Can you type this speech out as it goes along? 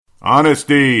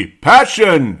Honesty,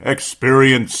 passion,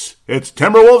 experience. It's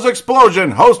Timberwolves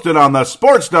Explosion, hosted on the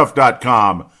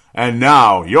sportstuff.com. And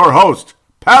now, your host,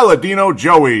 Paladino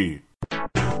Joey.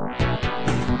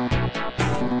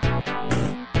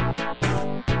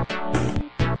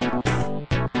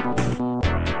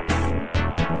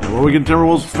 Hello again,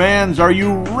 Timberwolves fans. Are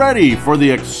you ready for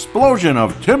the explosion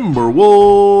of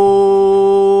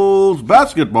Timberwolves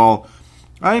basketball?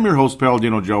 I am your host,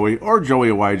 Paladino Joey, or Joey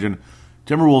Awajan.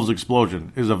 Timberwolves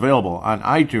Explosion is available on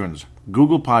iTunes,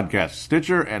 Google Podcasts,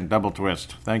 Stitcher, and Double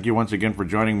Twist. Thank you once again for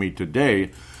joining me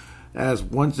today, as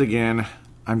once again,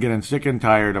 I'm getting sick and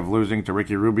tired of losing to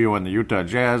Ricky Rubio and the Utah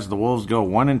Jazz. The Wolves go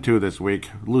 1-2 this week,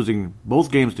 losing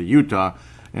both games to Utah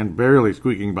and barely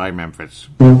squeaking by Memphis.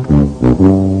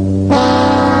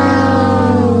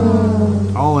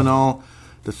 All in all,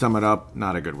 to sum it up,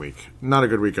 not a good week. Not a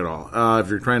good week at all. If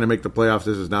you're trying to make the playoffs,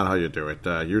 this is not how you do it.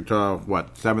 Utah,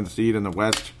 7th seed in the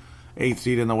West, 8th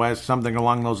seed in the West, something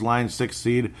along those lines, 6th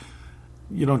seed.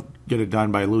 You don't get it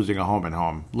done by losing a home and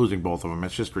home, losing both of them.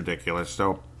 It's just ridiculous.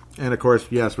 So, and of course,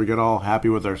 yes, we get all happy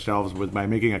with ourselves by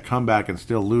making a comeback and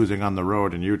still losing on the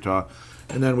road in Utah.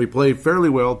 And then we play fairly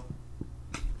well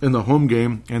in the home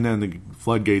game, and then the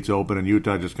floodgates open, and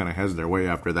Utah just kind of has their way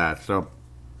after that. So,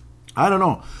 I don't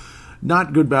know.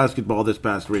 Not good basketball this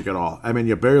past week at all. I mean,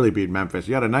 you barely beat Memphis.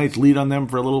 You had a nice lead on them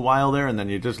for a little while there, and then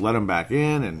you just let them back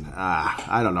in, and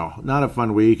I don't know. Not a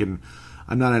fun week, and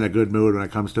I'm not in a good mood when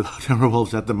it comes to the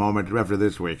Timberwolves at the moment after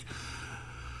this week.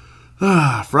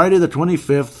 Friday the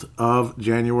 25th of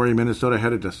January, Minnesota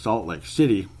headed to Salt Lake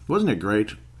City. Wasn't it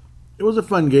great? It was a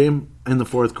fun game in the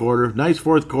fourth quarter. Nice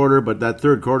fourth quarter, but that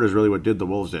third quarter is really what did the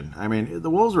Wolves in. I mean, the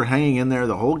Wolves were hanging in there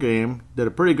the whole game. Did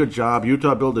a pretty good job.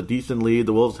 Utah built a decent lead.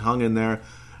 The Wolves hung in there.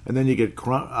 And then you get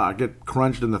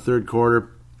crunched in the third quarter.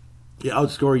 You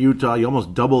outscore Utah. You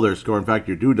almost double their score. In fact,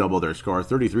 you do double their score.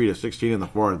 33-16 in the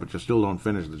fourth, but you still don't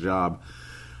finish the job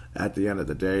at the end of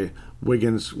the day.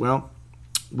 Wiggins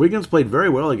played very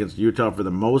well against Utah for the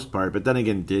most part, but then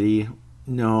again, did he?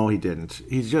 No, he didn't.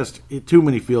 He's just too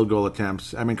many field goal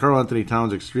attempts. I mean, Karl-Anthony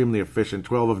Towns extremely efficient,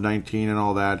 12 of 19 and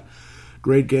all that.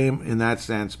 Great game in that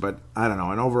sense, but I don't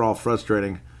know, an overall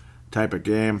frustrating type of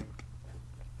game.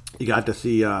 You got to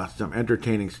see some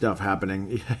entertaining stuff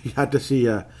happening. You got to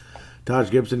see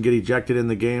Taj Gibson get ejected in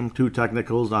the game. 2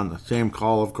 technicals on the same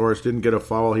call, of course. Didn't get a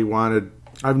foul he wanted.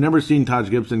 I've never seen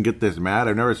Taj Gibson get this mad.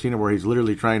 I've never seen it where he's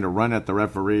literally trying to run at the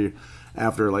referee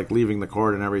after leaving the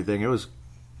court and everything. It was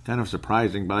kind of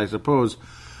surprising, but I suppose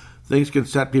things can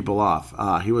set people off.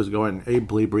 He was going Abe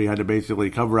Bleeper. He had to basically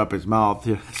cover up his mouth,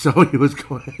 so he was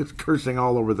cursing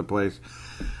all over the place.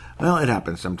 Well, it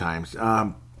happens sometimes.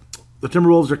 The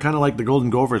Timberwolves are kind of like the Golden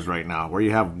Gophers right now, where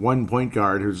you have one point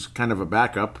guard who's kind of a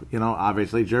backup,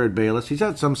 obviously, Jared Bayless. He's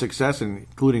had some success,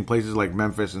 including places like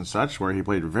Memphis and such, where he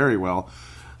played very well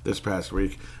this past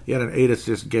week. He had an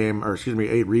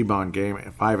 8 rebound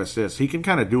game, 5 assists. He can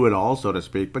kind of do it all, so to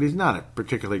speak, but he's not a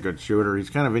particularly good shooter. He's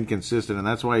kind of inconsistent, and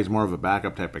that's why he's more of a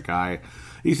backup type of guy.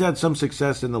 He's had some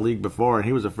success in the league before, and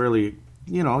he was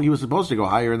he was supposed to go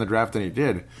higher in the draft than he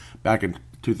did back in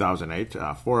 2008.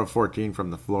 4 of 14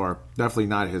 from the floor. Definitely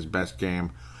not his best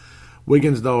game.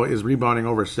 Wiggins, though, is rebounding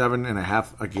over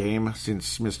 7.5 a game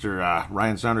since Mr.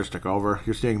 Ryan Saunders took over.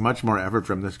 You're seeing much more effort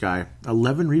from this guy.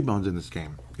 11 rebounds in this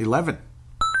game. 11.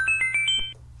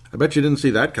 I bet you didn't see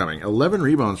that coming. 11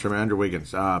 rebounds from Andrew Wiggins.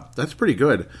 That's pretty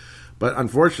good. But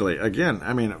unfortunately, again,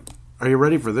 I mean, are you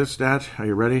ready for this stat? Are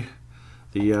you ready?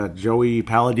 The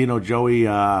Paladino Joey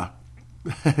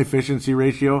efficiency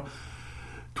ratio.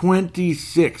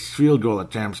 26 field goal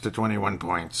attempts to 21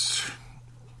 points.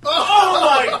 Oh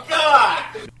my God!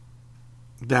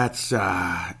 That's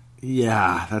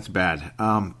bad.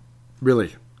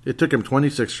 Really, it took him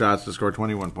 26 shots to score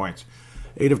 21 points.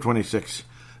 8 of 26.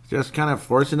 Just kind of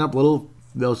forcing up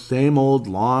those same old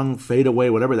long fadeaway,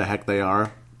 whatever the heck they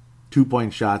are,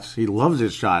 2-point shots. He loves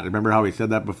his shot. Remember how he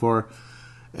said that before?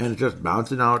 And it's just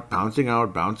bouncing out, bouncing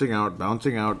out, bouncing out,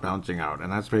 bouncing out, bouncing out.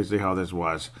 And that's basically how this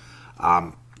was.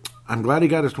 I'm glad he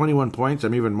got his 21 points.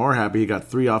 I'm even more happy he got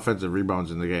 3 offensive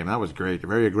rebounds in the game. That was great.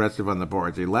 Very aggressive on the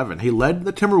boards. 11. He led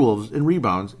the Timberwolves in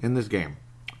rebounds in this game.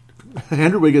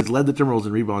 Andrew Wiggins led the Timberwolves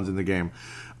in rebounds in the game.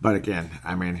 But again,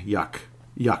 I mean, yuck.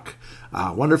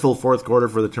 Wonderful fourth quarter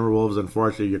for the Timberwolves.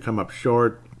 Unfortunately, you come up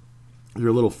short. You're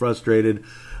a little frustrated.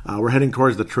 We're heading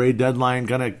towards the trade deadline.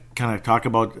 Gonna kind of talk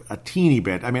about a teeny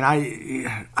bit. I mean, I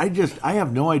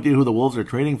have no idea who the Wolves are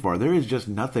trading for. There is just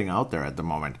nothing out there at the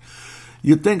moment.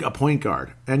 You'd think a point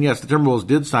guard. And yes, the Timberwolves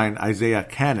did sign Isaiah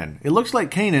Canaan. It looks like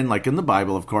Canaan, like in the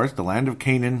Bible, of course, the land of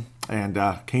Canaan, and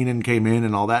Canaan came in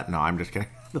and all that. No, I'm just kidding.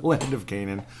 The land of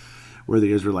Canaan. where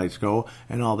the Israelites go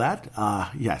and all that.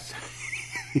 Yes.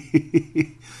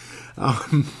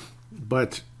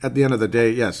 But at the end of the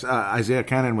day, yes, Isaiah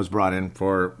Canaan was brought in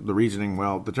for the reasoning,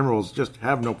 well, the Timberwolves just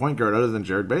have no point guard other than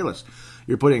Jared Bayless.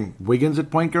 You're putting Wiggins at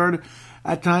point guard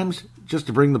at times just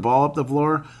to bring the ball up the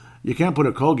floor. You can't put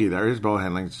Okogie there. His ball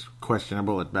handling's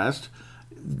questionable at best.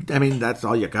 I mean, that's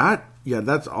all you got. Yeah,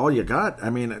 that's all you got. I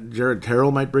mean, Jared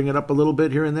Terrell might bring it up a little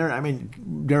bit here and there. I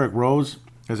mean, Derrick Rose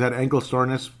has had ankle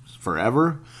soreness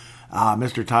forever.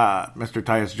 Mr.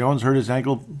 Tyus Jones hurt his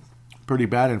ankle pretty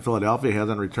bad in Philadelphia. He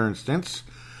hasn't returned since.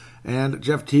 And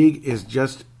Jeff Teague is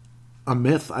just a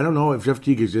myth. I don't know if Jeff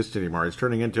Teague exists anymore. He's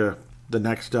turning into the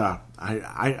next, I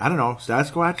don't know,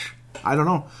 Sasquatch? I don't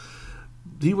know.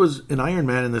 He was an Iron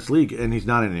Man in this league, and he's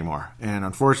not anymore. And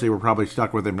unfortunately, we're probably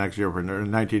stuck with him next year for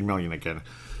 $19 million again.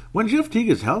 When Jeff Teague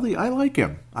is healthy, I like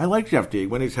him. I like Jeff Teague.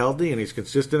 When he's healthy and he's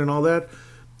consistent and all that,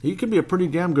 he can be a pretty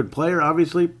damn good player,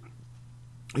 obviously.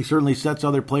 He certainly sets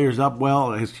other players up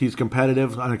well. He's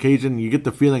competitive on occasion. You get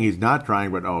the feeling he's not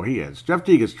trying, but he is. Jeff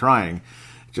Teague is trying.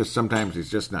 Just sometimes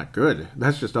he's just not good.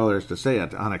 That's just all there is to say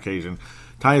on occasion.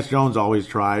 Tyus Jones always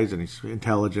tries, and he's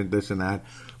intelligent, this and that.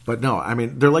 But no, I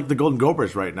mean, they're like the Golden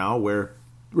Gophers right now, where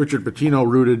Richard Pitino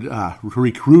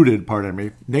recruited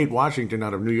Nate Washington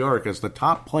out of New York as the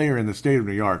top player in the state of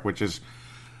New York, which is,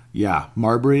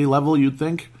 Marbury level, you'd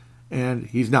think. And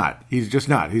he's not. He's just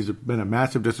not. He's been a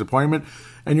massive disappointment.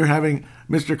 And you're having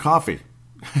Mr. Coffey,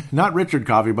 not Richard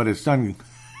Coffey, but his son,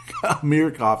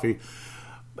 Amir Coffey,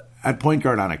 at point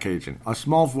guard on occasion. A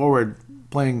small forward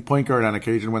playing point guard on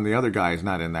occasion when the other guy is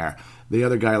not in there. The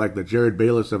other guy, like the Jared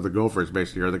Bayless of the Gophers,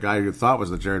 basically, or the guy who thought was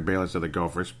the Jared Bayless of the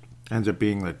Gophers, ends up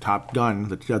being the top gun,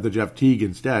 the Jeff Teague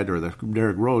instead, or the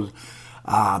Derrick Rose,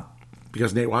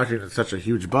 because Nate Washington is such a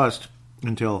huge bust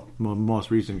until the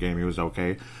most recent game he was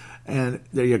okay. And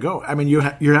there you go. I mean,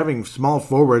 you're having small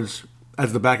forwards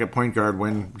as the backup point guard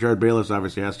when Jared Bayless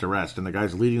obviously has to rest, and the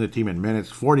guy's leading the team in minutes,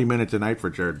 40 minutes a night for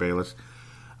Jared Bayless,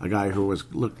 a guy who was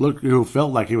who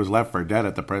felt like he was left for dead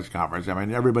at the press conference. I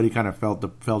mean, everybody kind of felt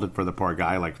it for the poor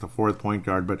guy, like the fourth point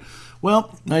guard. But,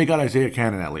 well, now you got Isaiah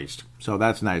Canaan at least. So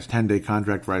that's nice. 10-day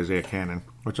contract for Isaiah Canaan,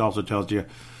 which also tells you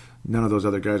none of those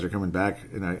other guys are coming back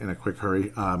in a quick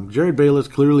hurry. Jared Bayless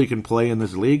clearly can play in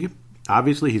this league.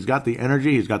 Obviously, he's got the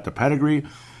energy. He's got the pedigree.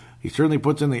 He certainly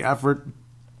puts in the effort.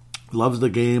 Loves the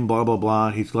game, blah, blah,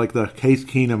 blah. He's like the Case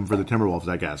Keenum for the Timberwolves,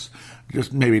 I guess.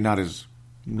 Just maybe not as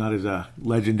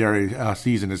legendary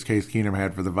season as Case Keenum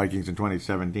had for the Vikings in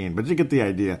 2017. But you get the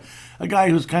idea. A guy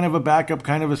who's kind of a backup,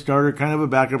 kind of a starter, kind of a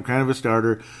backup, kind of a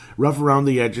starter. Rough around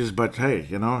the edges, but hey,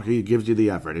 he gives you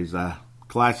the effort. He's a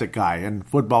classic guy. In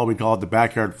football, we call it the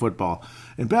backyard football.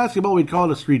 In basketball, we'd call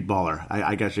it a street baller,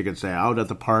 I guess you could say. Out at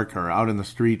the park or out in the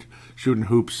street shooting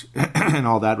hoops and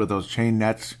all that with those chain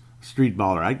nets. Street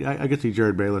baller. I could see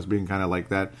Jared Bayless being kind of like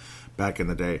that back in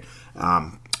the day.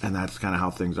 And that's kind of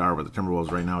how things are with the Timberwolves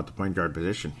right now at the point guard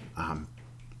position.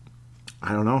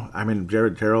 I don't know. I mean,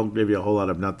 Jared Terrell gave you a whole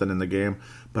lot of nothing in the game.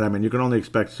 But, I mean, you can only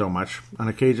expect so much. On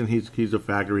occasion, he's a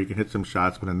factor. He can hit some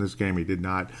shots, but in this game, he did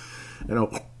not.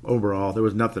 Overall, there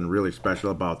was nothing really special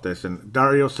about this. And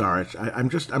Dario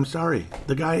Saric, I'm sorry.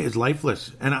 The guy is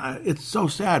lifeless. And it's so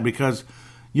sad because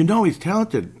he's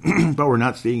talented, but we're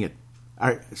not seeing it. All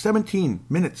right, 17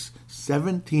 minutes.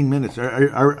 17 minutes.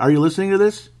 Are you listening to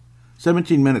this?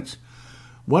 17 minutes.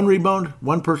 1 rebound,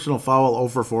 1 personal foul, 0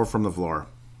 for 4 from the floor.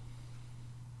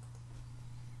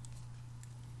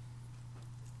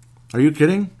 Are you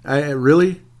kidding?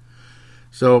 Really?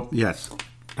 So, yes,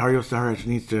 Dario Saric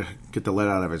needs to get the lead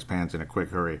out of his pants in a quick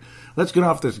hurry. Let's get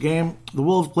off this game. The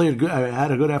Wolves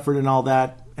had a good effort and all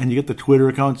that, and you get the Twitter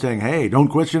account saying, hey, don't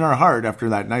question our heart after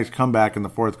that nice comeback in the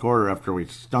fourth quarter after we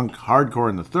stunk hardcore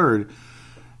in the third.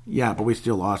 Yeah, but we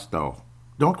still lost, though.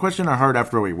 Don't question our heart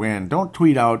after we win. Don't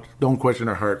tweet out, don't question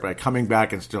our heart by coming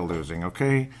back and still losing,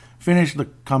 okay? Finish the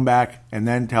comeback and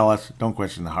then tell us, don't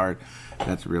question the heart.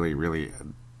 That's really, really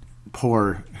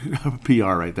poor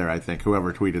PR right there, I think,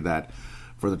 whoever tweeted that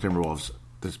for the Timberwolves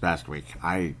this past week.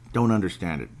 I don't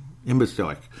understand it.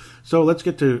 Imbecilic. So let's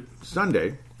get to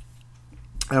Sunday.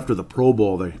 After the Pro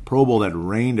Bowl that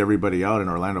rained everybody out in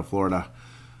Orlando, Florida.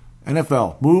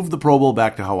 NFL, move the Pro Bowl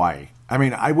back to Hawaii. I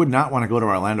mean, I would not want to go to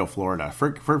Orlando, Florida.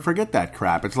 Forget that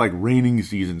crap. It's like raining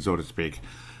season, so to speak.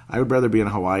 I would rather be in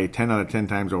Hawaii 10 out of 10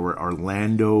 times over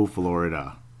Orlando,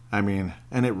 Florida. I mean,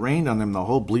 and it rained on them the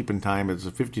whole bleeping time. It's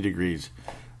 50 degrees.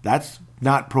 That's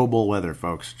not Pro Bowl weather,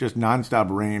 folks. Just nonstop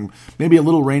rain. Maybe a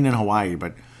little rain in Hawaii,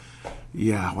 but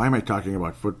yeah, why am I talking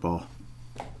about football?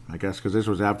 I guess because this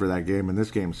was after that game, and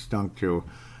this game stunk too.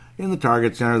 In the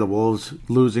Target Center, the Wolves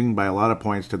losing by a lot of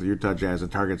points to the Utah Jazz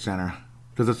at Target Center.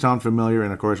 Does it sound familiar?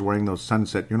 And, of course, wearing those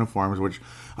sunset uniforms, which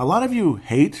a lot of you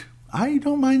hate. I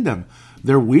don't mind them.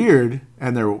 They're weird,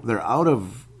 and they're out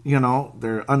of,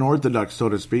 they're unorthodox, so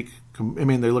to speak. I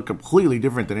mean, they look completely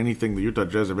different than anything the Utah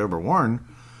Jazz have ever worn.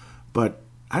 But,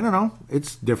 I don't know.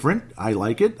 It's different. I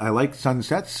like it. I like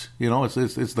sunsets.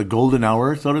 It's the golden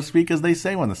hour, so to speak, as they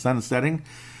say, when the sun's setting.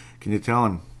 Can you tell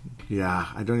them? Yeah,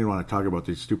 I don't even want to talk about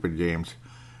these stupid games.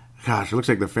 Gosh, it looks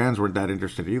like the fans weren't that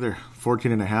interested either.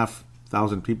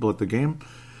 14,500 people at the game.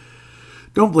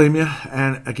 Don't blame you.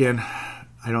 And again,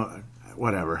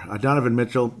 whatever. Donovan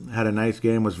Mitchell had a nice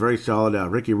game, was very solid.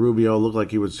 Ricky Rubio looked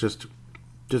like he was just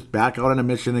back out on a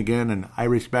mission again. And I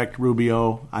respect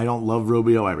Rubio. I don't love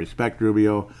Rubio. I respect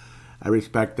Rubio. I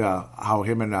respect how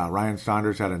him and Ryan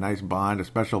Saunders had a nice bond, a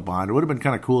special bond. It would have been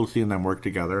kind of cool seeing them work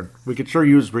together. We could sure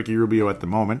use Ricky Rubio at the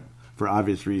moment for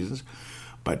obvious reasons.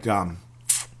 But I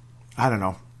don't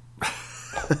know.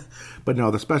 But no,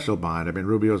 the special bond. I mean,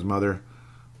 Rubio's mother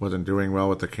wasn't doing well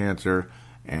with the cancer.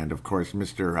 And, of course,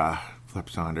 Mr. Flip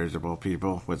Saunders, of all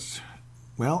people, was,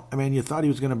 you thought he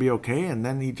was going to be okay, and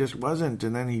then he just wasn't,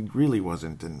 and then he really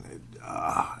wasn't. And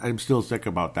I'm still sick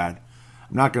about that.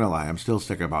 I'm not going to lie. I'm still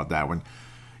sick about that. When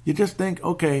you just think,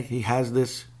 okay, he has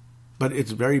this, but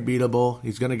it's very beatable.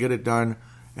 He's going to get it done.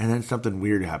 And then something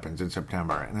weird happens in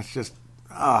September. And it's just,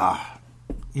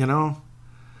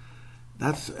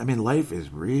 life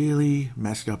is really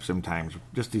messed up sometimes.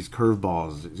 Just these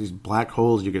curveballs, these black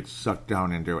holes you get sucked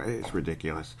down into. It's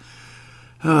ridiculous.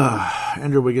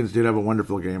 Andrew Wiggins did have a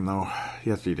wonderful game, though.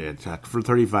 Yes, he did. For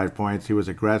 35 points, he was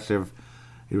aggressive.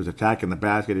 He was attacking the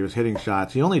basket. He was hitting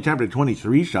shots. He only attempted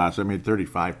 23 shots, so made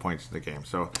 35 points in the game.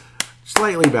 So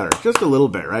slightly better. Just a little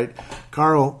bit, right?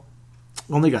 Karl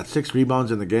only got 6 rebounds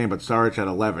in the game, but Saric had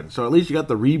 11. So at least you got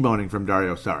the rebounding from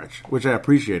Dario Saric, which I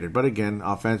appreciated. But again,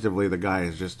 offensively, the guy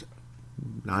is just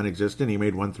non-existent. He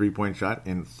made 1 3-point shot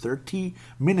in 30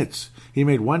 minutes. He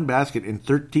made 1 basket in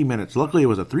 30 minutes. Luckily, it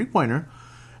was a 3-pointer.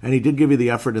 And he did give you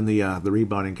the effort in the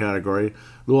rebounding category.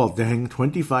 Luol Deng,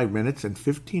 25 minutes and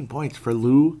 15 points for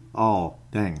Luol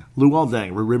Deng. Luol Deng.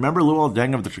 Remember Luol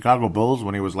Deng of the Chicago Bulls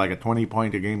when he was like a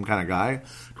 20-point-a-game kind of guy?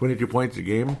 22 points a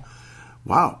game?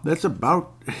 Wow, that's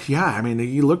about... Yeah,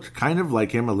 he looked kind of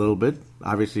like him a little bit.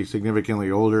 Obviously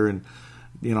significantly older and,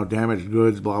 damaged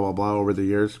goods, blah, blah, blah, over the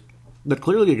years. But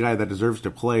clearly a guy that deserves to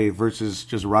play versus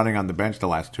just rotting on the bench the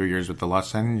last 2 years with the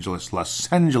Los Angeles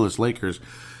Lakers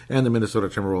and the Minnesota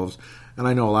Timberwolves. And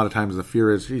I know a lot of times the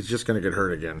fear is he's just going to get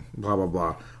hurt again, blah, blah,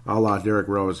 blah. A la Derrick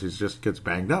Rose, he just gets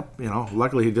banged up.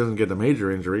 Luckily he doesn't get a major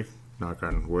injury. Knock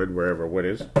on wood, wherever wood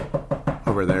is.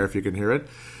 Over there, if you can hear it.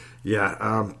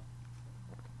 Yeah,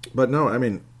 but no,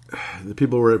 the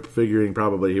people were figuring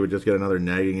probably he would just get another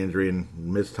nagging injury and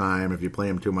miss time if you play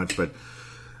him too much.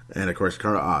 And of course,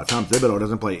 Tom Thibodeau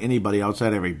doesn't play anybody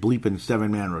outside of a bleeping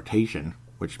 7-man rotation,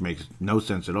 which makes no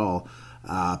sense at all.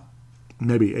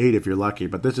 Maybe 8 if you're lucky.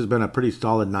 But this has been a pretty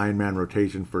solid 9-man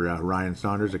rotation for Ryan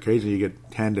Saunders. Occasionally you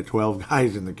get 10 to 12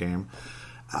 guys in the game.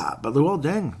 But Luol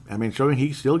Deng, showing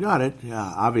he still got it.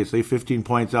 Obviously, 15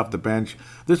 points off the bench.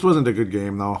 This wasn't a good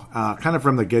game, though. Kind of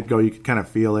from the get-go, you could kind of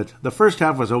feel it. The first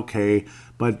half was okay,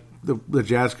 but the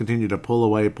Jazz continued to pull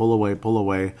away.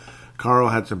 Karl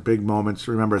had some big moments.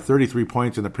 Remember, 33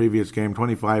 points in the previous game,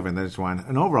 25 in this one.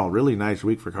 An overall really nice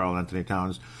week for Karl-Anthony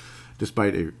Towns,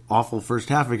 despite an awful first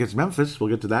half against Memphis. We'll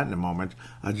get to that in a moment.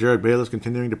 Jared Bayless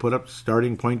continuing to put up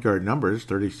starting point guard numbers,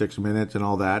 36 minutes and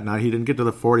all that. Now, he didn't get to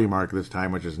the 40 mark this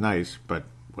time, which is nice, but,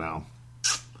 well,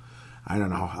 I don't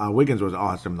know. Wiggins was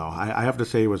awesome, though. I have to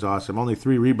say he was awesome. Only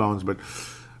 3 rebounds, but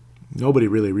nobody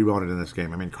really rebounded in this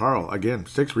game. Karl, again,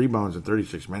 6 rebounds in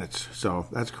 36 minutes. So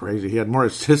that's crazy. He had more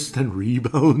assists than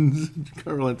rebounds.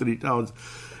 Karl-Anthony Towns.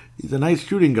 He's a nice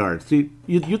shooting guard. See,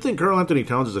 you think Karl-Anthony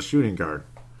Towns is a shooting guard.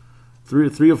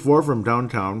 3 of 4 from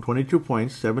downtown, 22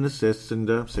 points, 7 assists,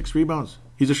 and 6 rebounds.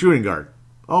 He's a shooting guard.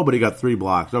 Oh, but he got 3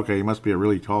 blocks. Okay, he must be a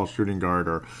really tall shooting guard,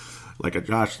 or like a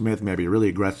Josh Smith, maybe a really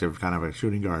aggressive kind of a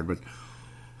shooting guard. But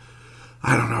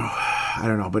I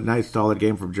don't know. But nice, solid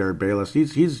game from Jared Bayless.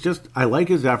 He's just, I like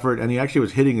his effort, and he actually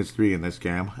was hitting his 3 in this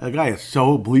game. The guy is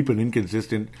so bleeping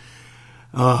inconsistent.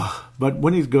 But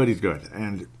when he's good, he's good.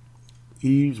 And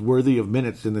he's worthy of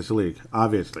minutes in this league,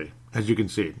 obviously, as you can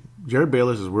see. Jared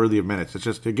Bayless is worthy of minutes. It's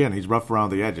just, again, he's rough around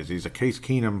the edges. He's a Case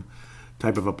Keenum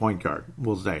type of a point guard,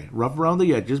 we'll say. Rough around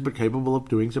the edges, but capable of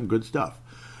doing some good stuff.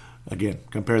 Again,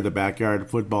 compare the backyard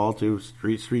football to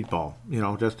street ball.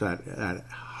 Just that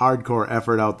hardcore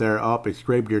effort out there. You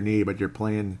scraped your knee, but you're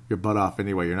playing your butt off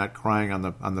anyway. You're not crying on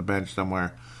the bench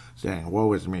somewhere saying,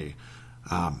 woe is me.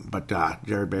 But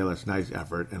Jared Bayless, nice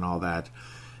effort and all that.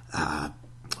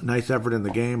 Nice effort in the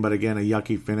game, but again, a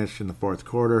yucky finish in the fourth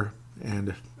quarter.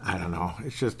 And I don't know.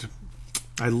 It's just,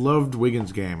 I loved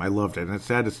Wiggins' game. I loved it. And it's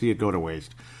sad to see it go to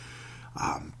waste.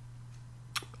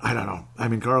 I don't know. I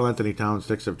mean, Karl Anthony Towns,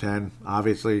 6 of 10.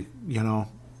 Obviously,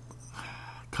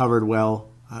 covered well.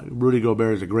 Rudy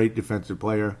Gobert is a great defensive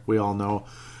player. We all know.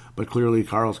 But clearly,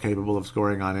 Karl's capable of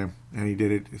scoring on him. And he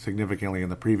did it significantly in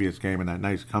the previous game in that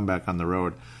nice comeback on the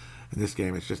road. In this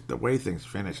game, it's just the way things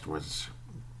finished was,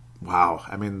 wow.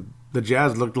 I mean, the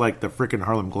Jazz looked like the freaking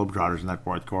Harlem Globetrotters in that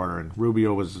fourth quarter. And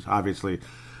Rubio was obviously,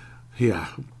 the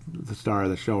star of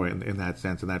the show in that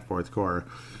sense in that fourth quarter.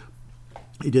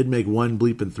 He did make one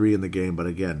bleeping three in the game, but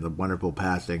again, the wonderful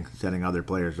passing, setting other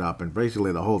players up, and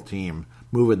basically the whole team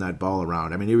moving that ball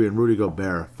around. I mean, even Rudy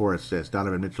Gobert, 4 assists,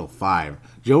 Donovan Mitchell, 5.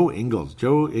 Joe Ingles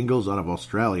out of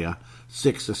Australia,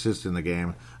 6 assists in the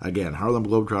game. Again, Harlem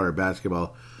Globetrotter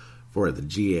basketball for the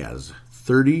Jazz.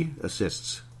 30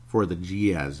 assists for the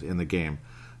Jazz in the game.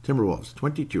 Timberwolves,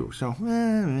 22. So,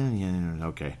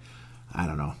 okay. I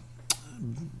don't know.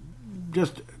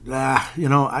 Just, I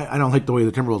don't like the way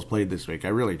the Timberwolves played this week. I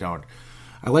really don't.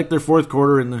 I like their fourth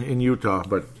quarter in Utah,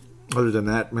 but other than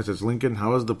that, Mrs. Lincoln,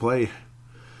 how was the play?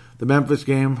 The Memphis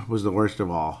game was the worst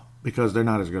of all because they're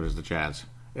not as good as the Jazz,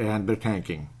 and they're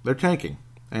tanking.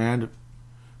 And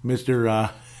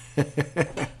Mr.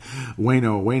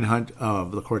 Wayne Hunt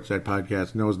of the Courtside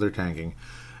Podcast knows they're tanking,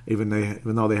 even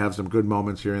though they have some good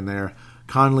moments here and there.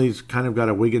 Conley's kind of got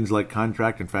a Wiggins-like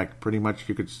contract. In fact, pretty much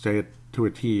you could say it to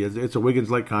a T. It's a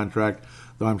Wiggins-like contract,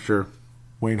 though I'm sure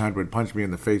Wayne Hunt would punch me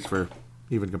in the face for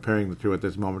even comparing the two at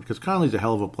this moment, because Conley's a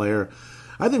hell of a player.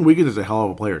 I think Wiggins is a hell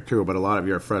of a player too, but a lot of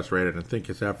you are frustrated and think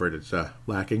his effort is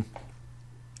lacking.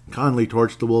 Conley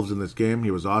torched the Wolves in this game.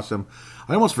 He was awesome.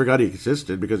 I almost forgot he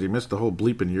existed because he missed the whole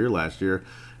bleeping year last year.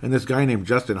 And this guy named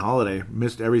Justin Holiday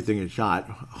missed everything he shot.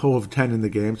 0 of 10 in the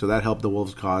game, so that helped the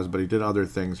Wolves' cause, but he did other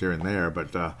things here and there,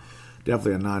 but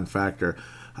definitely a non-factor.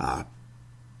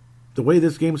 The way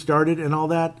this game started and all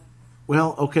that,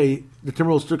 well, okay, the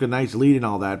Timberwolves took a nice lead and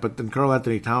all that, but then Karl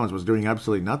Anthony Towns was doing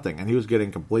absolutely nothing, and he was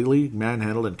getting completely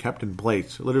manhandled and kept in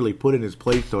place, literally put in his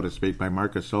place, so to speak, by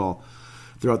Marc Gasol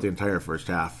throughout the entire first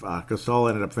half. Gasol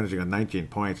ended up finishing on 19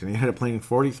 points, and he ended up playing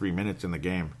 43 minutes in the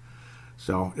game.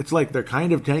 So it's like they're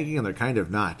kind of tanking and they're kind of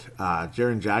not.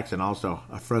 Jaren Jackson also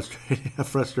a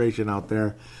frustration out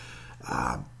there.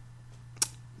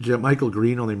 Michael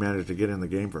Green only managed to get in the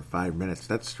game for 5 minutes.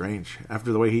 That's strange.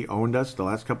 After the way he owned us the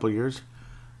last couple of years,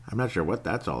 I'm not sure what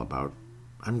that's all about.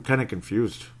 I'm kind of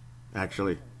confused,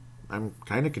 actually. I'm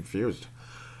kind of confused.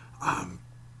 I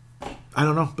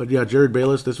don't know. But yeah, Jared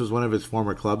Bayless, this was one of his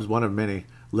former clubs, one of many.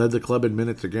 Led the club in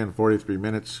minutes again, 43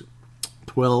 minutes,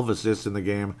 12 assists in the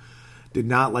game. Did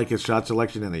not like his shot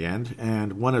selection in the end.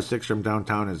 And 1 of 6 from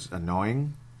downtown is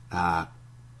annoying. The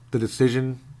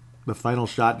decision, the final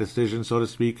shot decision, so to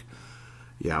speak.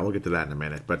 Yeah, we'll get to that in a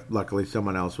minute. But luckily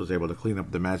someone else was able to clean up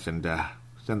the mess and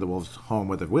send the Wolves home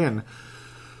with a win.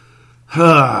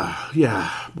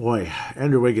 Yeah, boy.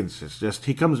 Andrew Wiggins is just,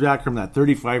 he comes back from that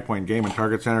 35-point game in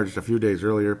Target Center just a few days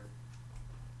earlier.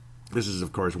 This is,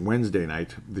 of course, Wednesday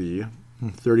night, the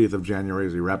 30th of January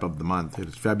as we wrap up the month. It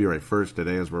is February 1st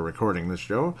today as we're recording this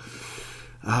show.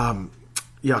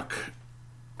 Yuck.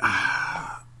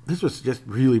 This was just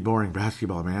really boring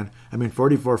basketball, man. I mean,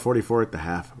 44-44 at the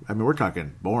half. I mean, we're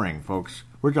talking boring, folks.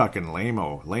 We're talking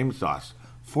lame sauce.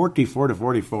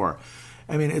 44-44.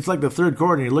 I mean, it's like the third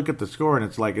quarter, and you look at the score, and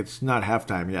it's like it's not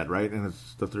halftime yet, right? And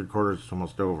it's the third quarter is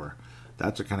almost over.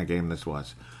 That's the kind of game this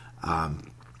was.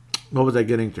 What was I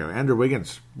getting to? Andrew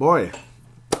Wiggins, boy,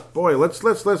 let's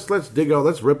dig out,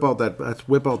 let's whip out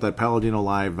that Palladino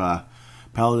Live,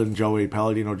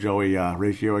 Palladino Joey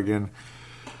ratio again.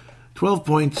 12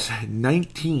 points,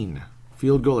 19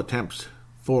 field goal attempts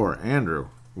for Andrew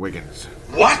Wiggins.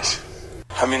 What?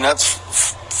 I mean, that's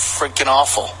freaking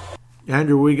awful.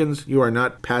 Andrew Wiggins, you are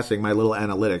not passing my little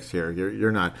analytics here.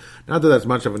 You're not. Not that that's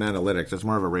much of an analytics. It's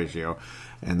more of a ratio.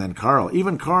 And then Karl.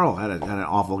 Even Karl had an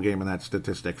awful game in that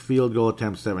statistic. Field goal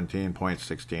attempts 17, points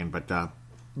 16. But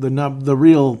the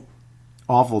real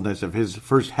awfulness of his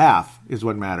first half is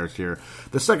what matters here.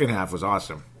 The second half was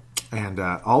awesome. And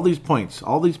all these points,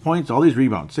 all these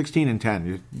rebounds, 16 and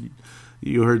 10.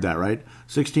 You heard that, right?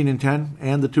 16 and 10,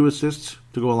 and the 2 assists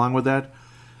to go along with that.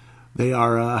 They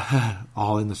are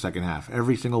all in the second half.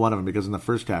 Every single one of them, because in the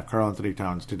first half, Karl Anthony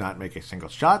Towns did not make a single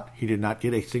shot. He did not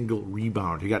get a single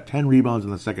rebound. He got 10 rebounds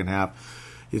in the second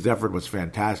half. His effort was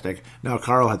fantastic. Now,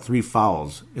 Karl had 3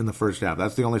 fouls in the first half.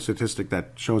 That's the only statistic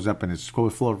that shows up in his full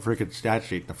freaking stat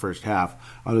sheet in the first half,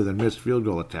 other than missed field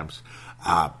goal attempts.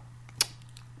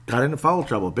 Got into foul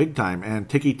trouble big time, and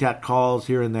ticky-tack calls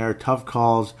here and there, tough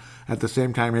calls. At the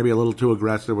same time, maybe a little too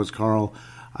aggressive was Karl.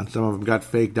 And some of them got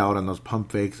faked out on those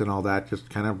pump fakes and all that, just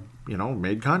kind of,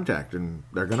 made contact. And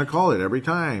they're going to call it every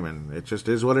time, and it just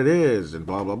is what it is, and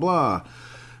blah, blah, blah.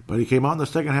 But he came out in the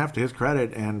second half, to his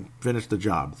credit, and finished the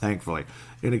job, thankfully,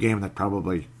 in a game that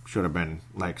probably should have been,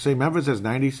 say Memphis has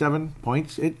 97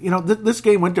 points. This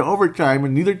game went to overtime,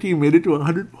 and neither team made it to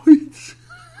 100 points.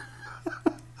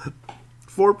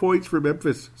 4 points for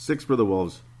Memphis, 6 for the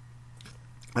Wolves.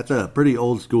 That's a pretty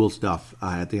old school stuff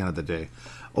at the end of the day.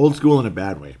 Old school in a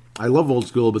bad way. I love old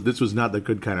school, but this was not the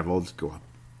good kind of old school.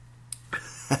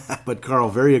 But Karl,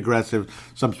 very aggressive,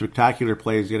 some spectacular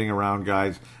plays getting around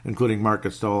guys, including Marc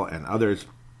Gasol and others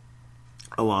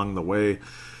along the way.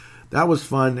 That was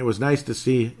fun. It was nice to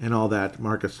see and all that.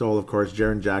 Marc Gasol, of course,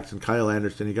 Jaren Jackson, Kyle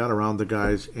Anderson. He got around the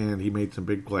guys, and he made some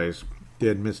big plays.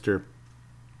 Did Mr.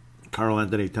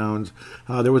 Karl-Anthony Towns.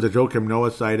 There was a Joakim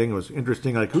Noah sighting. It was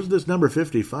interesting. Who's this number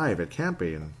 55? It can't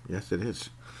be. And yes, it is.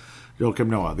 Joakim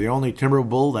Noah, the only Timber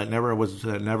Bull that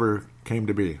never came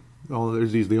to be.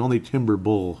 He's the only Timber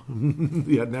Bull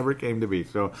that never came to be.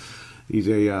 So he's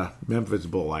a Memphis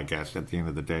Bull, I guess, at the end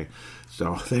of the day.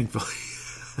 So thankfully,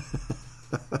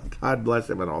 God bless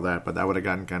him and all that. But that would have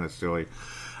gotten kind of silly.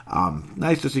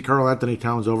 Nice to see Karl-Anthony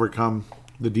Towns overcome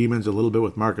the demons a little bit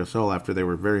with Marc Gasol after they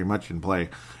were very much in play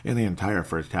in the entire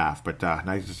first half. But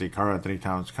nice to see Karl-Anthony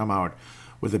Towns come out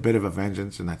with a bit of a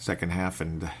vengeance in that second half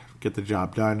and get the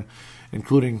job done,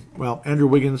 including, Andrew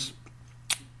Wiggins.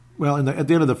 At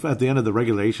the end of the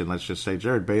regulation, let's just say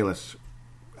Jared Bayless.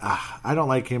 I don't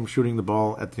like him shooting the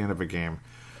ball at the end of a game.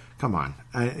 Come on,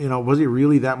 was he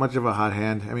really that much of a hot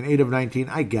hand? 8 of 19,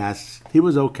 I guess he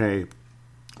was okay,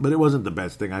 but it wasn't the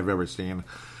best thing I've ever seen.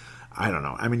 I don't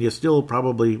know. You still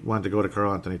probably want to go to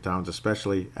Karl-Anthony Towns,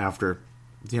 especially after,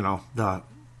 the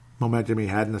momentum he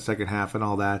had in the second half and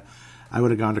all that. I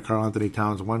would have gone to Karl-Anthony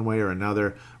Towns one way or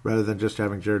another, rather than just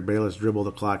having Jared Bayless dribble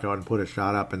the clock out and put a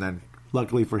shot up. And then,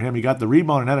 luckily for him, he got the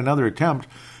rebound and had another attempt.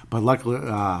 But luckily,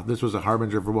 this was a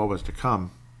harbinger for what was to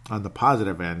come. On the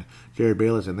positive end, Jared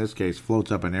Bayless, in this case,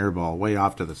 floats up an air ball way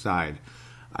off to the side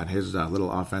on his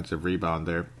little offensive rebound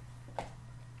there.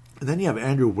 And then you have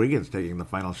Andrew Wiggins taking the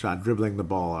final shot, dribbling the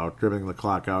ball out, dribbling the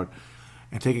clock out,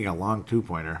 and taking a long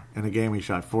two-pointer. In a game, he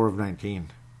shot 4 of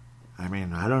 19. I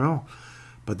don't know.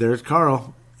 But there's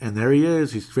Karl, and there he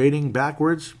is. He's fading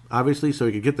backwards, obviously, so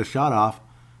he could get the shot off.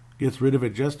 Gets rid of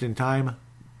it just in time.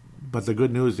 But the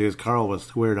good news is Karl was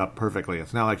squared up perfectly.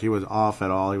 It's not like he was off at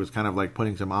all. He was kind of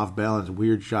putting some off-balance,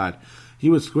 weird shot.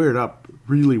 He was squared up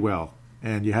really well,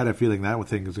 and you had a feeling that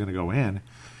thing was going to go in.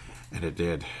 And it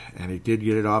did. And he did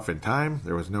get it off in time.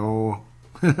 There was no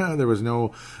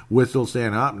whistle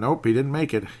saying, nope, he didn't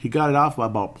make it. He got it off by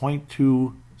about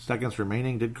 0.2 seconds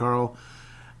remaining, did Karl.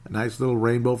 A nice little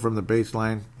rainbow from the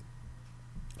baseline.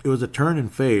 It was a turn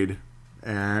and fade.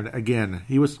 And again,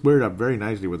 he was squared up very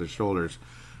nicely with his shoulders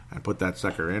and put that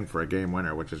sucker in for a game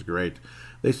winner, which is great.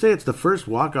 They say it's the first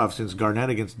walk-off since Garnett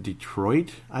against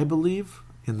Detroit, I believe,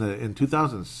 in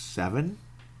 2007.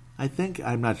 I think.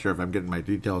 I'm not sure if I'm getting my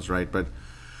details right, but,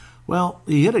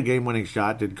 he hit a game-winning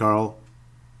shot, did Karl.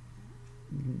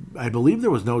 I believe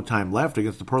there was no time left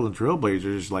against the Portland Trail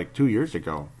Blazers 2 years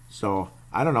ago. So,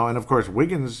 I don't know. And, of course,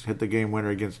 Wiggins hit the game winner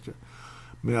against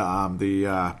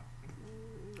the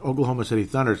Oklahoma City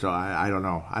Thunder, so I don't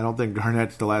know. I don't think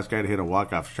Garnett's the last guy to hit a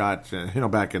walk-off shot,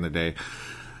 back in the day.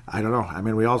 I don't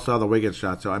know. We all saw the Wiggins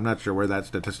shot, so I'm not sure where that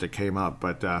statistic came up,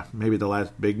 but maybe the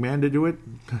last big man to do it.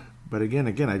 But again,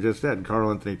 I just said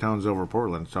Karl-Anthony Towns over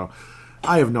Portland, so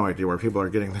I have no idea where people are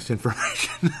getting this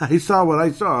information. I saw what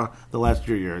I saw the last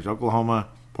few years. Oklahoma,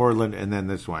 Portland, and then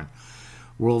this one.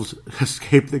 Wolves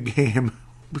escaped the game,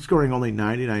 scoring only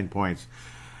 99 points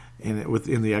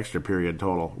within the extra period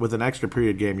total. With an extra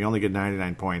period game, you only get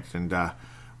 99 points and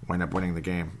wind up winning the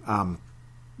game.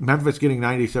 Memphis getting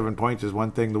 97 points is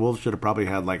one thing. The Wolves should have probably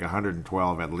had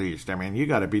 112 at least. You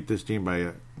got to beat this team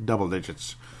by double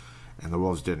digits. And the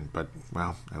Wolves didn't, but,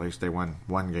 at least they won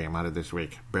one game out of this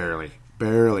week. Barely.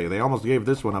 They almost gave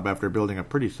this one up after building a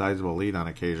pretty sizable lead on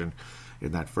occasion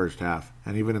in that first half.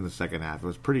 And even in the second half, it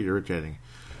was pretty irritating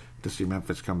to see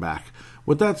Memphis come back.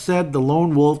 With that said, the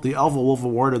Lone Wolf, the Alpha Wolf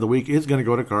Award of the week, is going to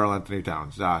go to Karl-Anthony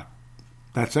Towns.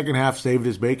 That second half saved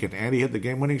his bacon, and he hit the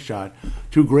game-winning shot.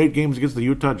 2 great games against the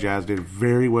Utah Jazz. Did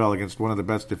very well against one of the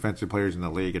best defensive players in the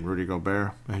league, and Rudy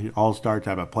Gobert, an all-star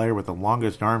type of player with the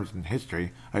longest arms in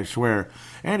history, I swear.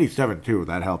 And he's 7'2".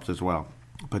 That helps as well.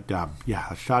 But,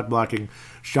 a shot-blocking,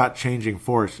 shot-changing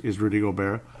force is Rudy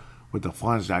Gobert with the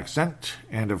Flanders accent.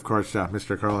 And, of course,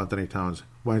 Mr. Karl-Anthony Towns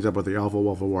winds up with the Alpha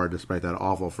Wolf Award despite that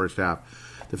awful first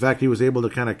half. The fact he was able to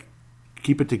kind of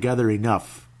keep it together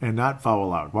enough and not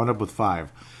foul out. Wound up with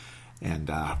 5.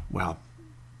 And,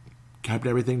 kept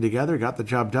everything together, got the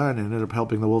job done, and ended up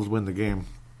helping the Wolves win the game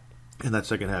in that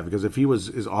second half. Because if he was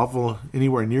as awful,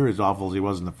 anywhere near as awful as he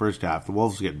was in the first half, the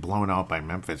Wolves get blown out by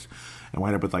Memphis and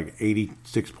wind up with like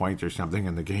 86 points or something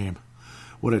in the game.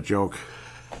 What a joke.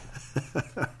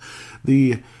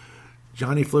 The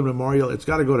Johnny Flynn Memorial, it's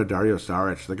got to go to Dario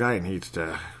Saric. The guy needs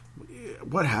to...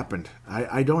 What happened?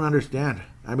 I don't understand.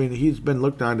 I mean, he's been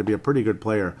looked on to be a pretty good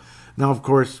player. Now, of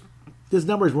course, his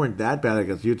numbers weren't that bad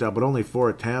against Utah, but only 4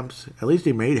 attempts. At least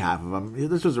he made half of them.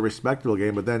 This was a respectable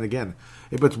game, but then again,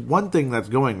 if it's one thing that's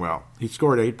going well, he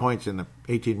scored 8 points in the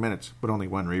 18 minutes, but only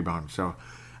 1 rebound. So,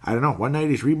 I don't know. One night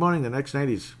he's rebounding, the next night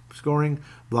he's scoring,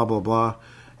 blah, blah, blah.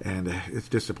 And it's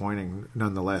disappointing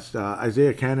nonetheless.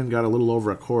 Isaiah Cannon got a little over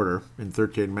a quarter in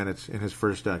 13 minutes in his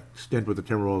first stint with the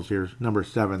Timberwolves here, number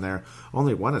 7 there.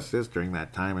 Only 1 assist during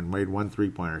that time and made 1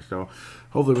 3-pointer. So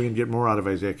hopefully we can get more out of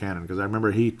Isaiah Cannon, because I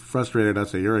remember he frustrated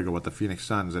us a year ago with the Phoenix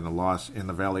Suns in a loss in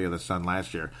the Valley of the Sun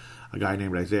last year. A guy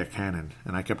named Isaiah Cannon,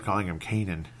 and I kept calling him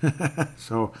Canaan.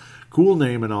 So cool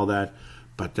name and all that,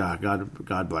 but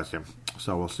God bless him.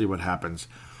 So we'll see what happens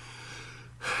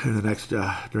in the next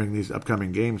during these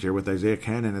upcoming games here with Isaiah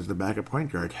Cannon as the backup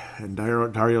point guard, and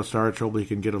Dario Saric hopefully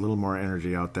can get a little more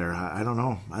energy out there. I don't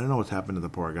know what's happened to the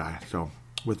poor guy. So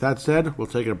with that said, we'll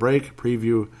take a break,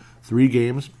 preview 3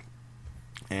 games,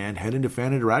 and head into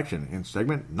fan interaction in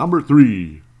segment number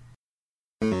 3.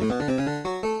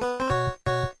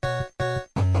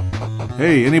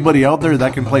 Hey, anybody out there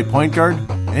that can play point guard?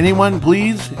 Anyone,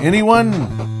 please?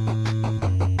 Anyone?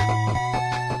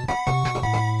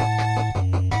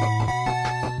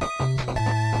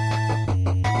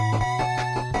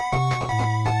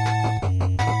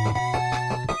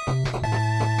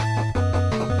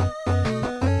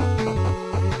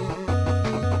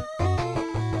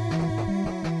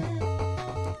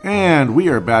 And we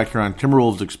are back here on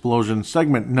Timberwolves Explosion,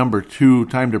 segment number 2.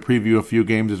 Time to preview a few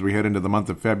games as we head into the month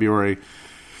of February,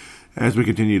 as we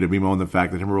continue to bemoan the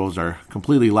fact that Timberwolves are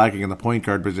completely lacking in the point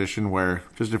guard position, where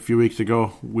just a few weeks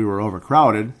ago we were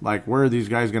overcrowded. Like, where are these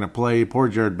guys going to play? Poor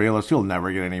Jared Bayless, he'll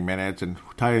never get any minutes, and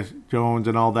Tyus Jones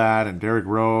and all that, and Derrick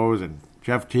Rose, and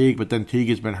Jeff Teague, but then Teague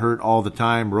has been hurt all the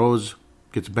time. Rose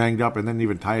gets banged up, and then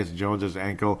even Tyus Jones'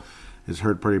 ankle is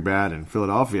hurt pretty bad in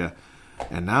Philadelphia.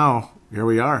 And now, here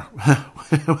we are.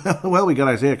 Well, we got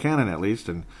Isaiah Cannon at least,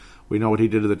 and we know what he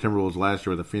did to the Timberwolves last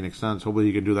year with the Phoenix Suns. Hopefully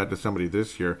he can do that to somebody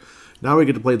this year. Now we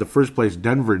get to play the first place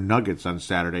Denver Nuggets on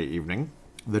Saturday evening.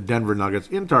 The Denver Nuggets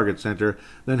in Target Center,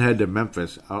 then head to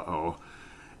Memphis.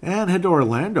 And head to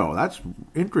Orlando. That's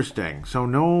interesting. So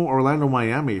no Orlando,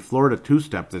 Miami, Florida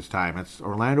 2-step this time. It's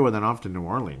Orlando and then off to New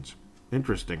Orleans.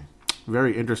 Interesting.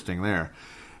 Very interesting there.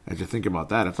 As you think about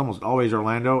that, it's almost always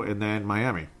Orlando and then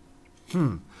Miami.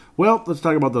 Well, let's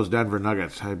talk about those Denver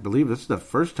Nuggets. I believe this is the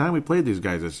first time we played these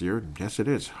guys this year. Yes, it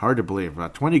is. Hard to believe.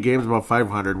 20 games, about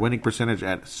 500. Winning percentage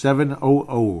at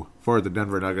 .700 for the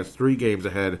Denver Nuggets. 3 games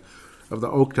ahead of the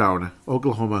Oaktown,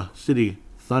 Oklahoma City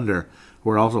Thunder, who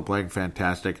are also playing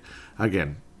fantastic.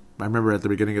 Again, I remember at the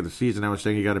beginning of the season I was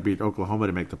saying you got to beat Oklahoma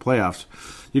to make the playoffs.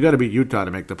 You got to beat Utah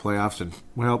to make the playoffs, and,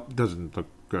 well, it doesn't look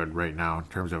good right now in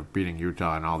terms of beating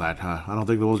Utah and all that. I don't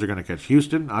think the Wolves are going to catch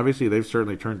Houston. Obviously, they've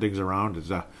certainly turned things around. As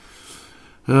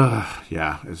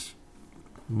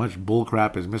much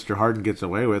bullcrap as Mr. Harden gets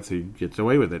away with, he gets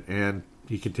away with it, and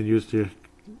he continues to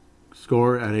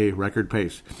score at a record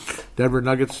pace. Denver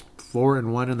Nuggets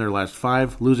 4-1 in their last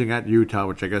 5, losing at Utah,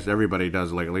 which I guess everybody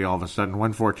does lately. All of a sudden,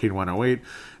 114-108.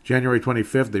 January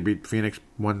 25th, they beat Phoenix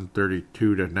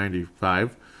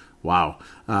 132-95. Wow.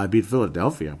 Beat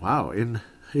Philadelphia. Wow. In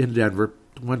Denver,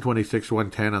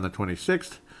 126-110 on the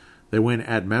 26th. They win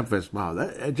at Memphis.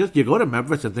 Wow. You go to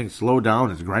Memphis and things slow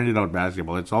down. It's grinded out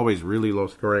basketball. It's always really low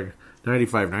scoring.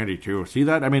 95-92. See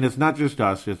that? I mean, it's not just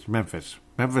us. It's Memphis.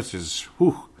 Memphis is,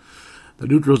 the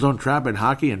neutral zone trap in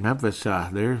hockey in Memphis.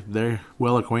 They're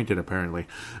well acquainted, apparently.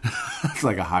 It's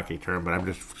like a hockey term, but I'm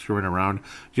just screwing around.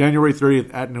 January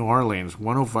 30th at New Orleans,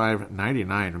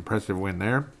 105-99. Impressive win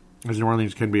there, as New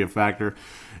Orleans can be a factor,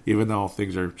 even though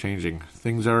things are changing.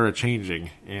 Things are changing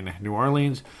in New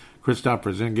Orleans. Kristaps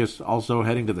Porzingis also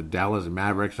heading to the Dallas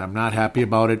Mavericks. I'm not happy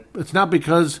about it. It's not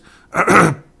because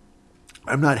I'm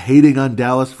not hating on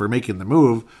Dallas for making the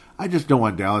move. I just don't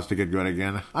want Dallas to get good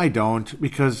again. I don't,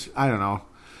 because, I don't know.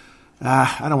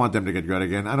 I don't want them to get good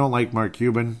again. I don't like Mark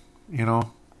Cuban,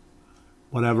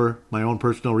 whatever. My own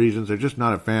personal reasons. I'm just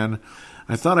not a fan.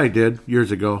 I thought I did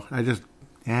years ago. I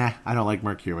don't like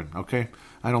Mark Cuban, okay?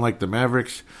 I don't like the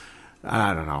Mavericks.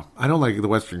 I don't know. I don't like the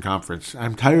Western Conference.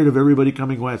 I'm tired of everybody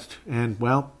coming west. And,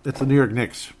 well, it's the New York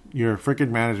Knicks. Your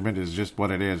frickin' management is just what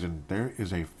it is. And there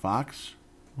is a fox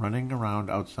running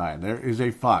around outside. There is a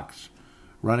fox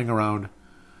running around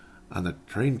on the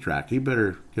train track. He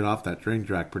better get off that train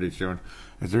track pretty soon,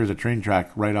 as there's a train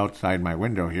track right outside my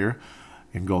window here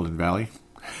in Golden Valley,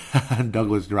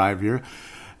 Douglas Drive here.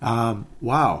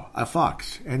 Wow, a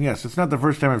fox. And yes, it's not the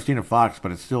first time I've seen a fox,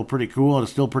 but it's still pretty cool and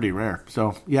it's still pretty rare.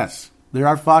 So yes, there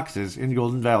are foxes in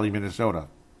Golden Valley, Minnesota.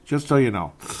 Just so you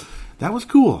know. That was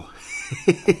cool.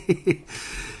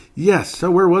 Yes, so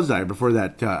where was I before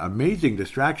that amazing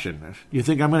distraction? You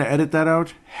think I'm going to edit that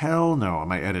out? Hell no,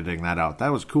 am I editing that out?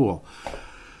 That was cool.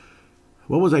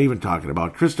 What was I even talking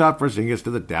about? Kristaps Porzingis to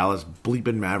the Dallas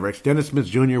bleeping Mavericks. Dennis Smith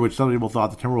Jr., which some people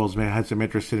thought the Timberwolves may have had some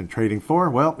interest in trading for.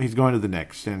 Well, he's going to the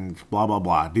Knicks, and blah, blah,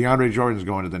 blah. DeAndre Jordan's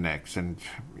going to the Knicks, and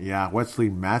yeah, Wesley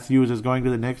Matthews is going to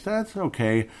the Knicks. That's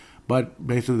okay. But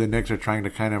basically the Knicks are trying to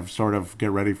kind of sort of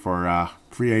get ready for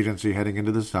free agency heading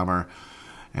into the summer.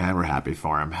 And we're happy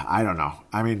for him. I don't know.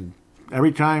 I mean,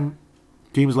 every time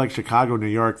teams like Chicago, New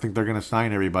York think they're going to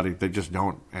sign everybody, they just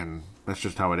don't. And that's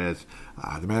just how it is.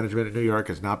 The management in New York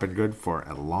has not been good for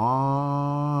a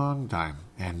long time.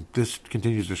 And this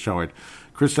continues to show it.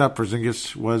 Kristaps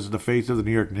Porzingis was the face of the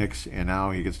New York Knicks, and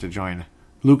now he gets to join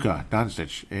Luka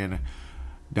Doncic in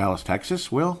Dallas,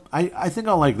 Texas. Well, I think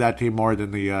I'll like that team more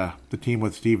than the team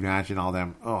with Steve Nash and all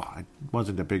them. Oh, I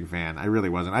wasn't a big fan. I really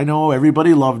wasn't. I know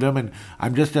everybody loved him, and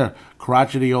I'm just a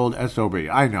crotchety old SOB.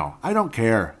 I know. I don't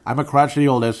care. I'm a crotchety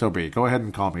old SOB. Go ahead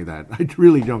and call me that. I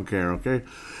really don't care, okay?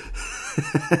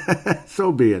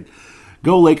 So be it.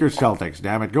 Go Lakers Celtics,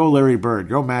 damn it. Go Larry Bird.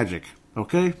 Go Magic,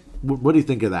 okay? What do you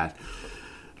think of that?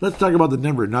 Let's talk about the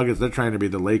Denver Nuggets. They're trying to be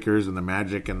the Lakers and the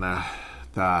Magic and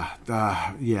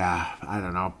yeah, I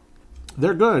don't know.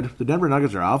 They're good. The Denver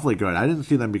Nuggets are awfully good. I didn't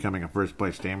see them becoming a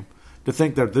first-place team. To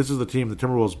think that this is the team the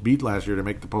Timberwolves beat last year to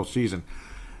make the postseason,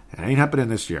 it ain't happening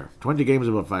this year. 20 games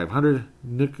above 500.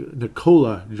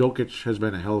 Nikola Jokic has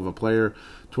been a hell of a player.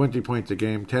 20 points a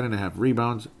game, 10.5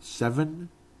 rebounds,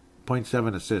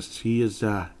 7.7 assists. He is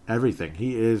everything.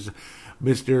 He is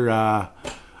Mr.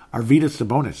 Arvydas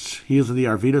Sabonis. He is the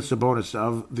Arvydas Sabonis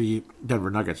of the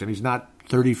Denver Nuggets, and he's not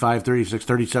 35, 36,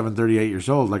 37, 38 years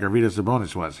old like Arvydas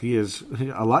Sabonis was. He is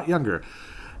a lot younger.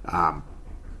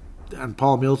 And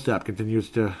Paul Millsap continues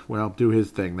to, do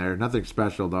his thing there. Nothing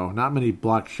special, though. Not many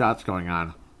blocked shots going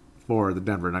on for the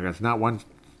Denver Nuggets. Not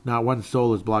one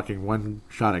soul is blocking one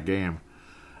shot a game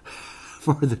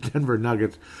for the Denver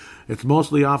Nuggets. It's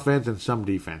mostly offense and some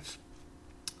defense.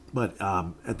 But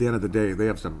at the end of the day, they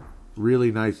have some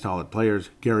really nice, solid players.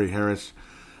 Gary Harris.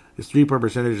 His three-point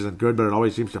percentage isn't good, but it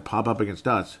always seems to pop up against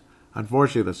us.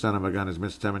 Unfortunately, the son of a gun has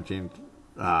missed 18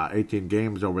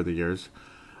 games over the years,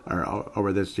 or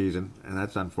over this season, and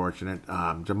that's unfortunate.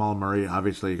 Jamal Murray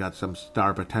obviously got some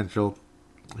star potential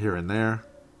here and there.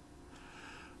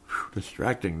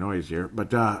 Distracting noise here, but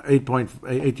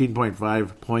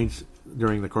 18.5 points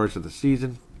during the course of the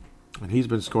season, and he's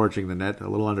been scorching the net, a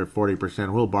little under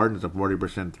 40%. Will Barton's a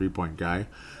 40% three-point guy.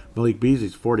 Malik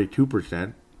Beasley's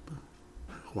 42%.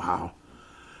 Wow.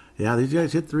 Yeah, these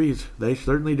guys hit threes. They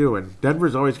certainly do. And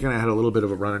Denver's always going to have a little bit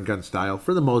of a run-and-gun style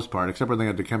for the most part, except when they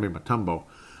had Dikembe Mutombo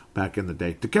back in the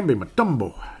day. Dikembe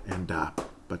Mutombo.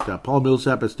 But Paul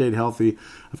Millsap has stayed healthy.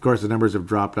 Of course, the numbers have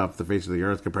dropped off the face of the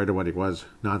earth compared to what he was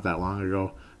not that long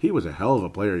ago. He was a hell of a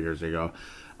player years ago.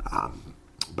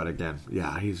 But again,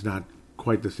 yeah, he's not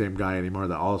quite the same guy anymore,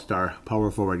 the all-star power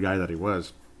forward guy that he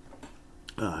was.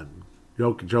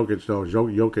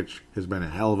 Jokic has been a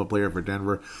hell of a player for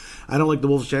Denver. I don't like the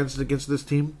Wolves' chances against this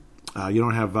team. You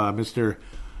don't have Mr.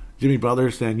 Jimmy Butler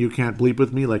saying, "You can't bleep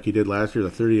with me," like he did last year, the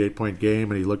 38-point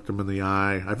game, and he looked him in the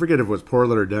eye. I forget if it was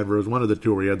Portland or Denver. It was one of the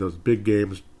two where he had those big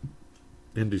games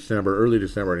in early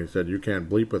December, and he said, "You can't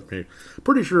bleep with me."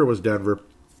 Pretty sure it was Denver.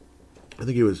 I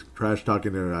think he was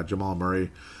trash-talking to Jamal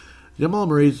Murray. Jamal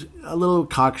Murray's a little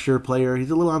cocksure player. He's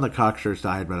a little on the cocksure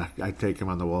side, but I'd take him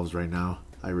on the Wolves right now.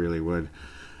 I really would.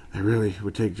 I really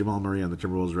would take Jamal Murray on the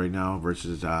Timberwolves right now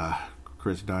versus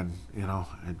Chris Dunn. You know,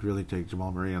 I'd really take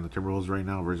Jamal Murray on the Timberwolves right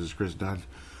now versus Chris Dunn.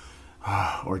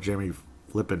 Or Jimmy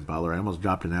Flippin' Butler. I almost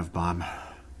dropped an F-bomb.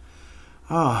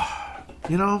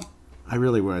 You know, I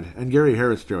really would. And Gary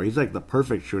Harris, too. He's like the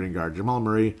perfect shooting guard. Jamal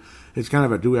Murray is kind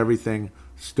of a do-everything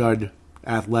stud,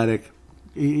 athletic.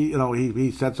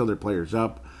 He sets other players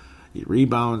up. He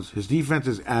rebounds. His defense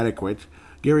is adequate.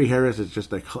 Gary Harris is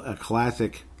just a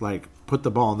classic, put the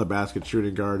ball in the basket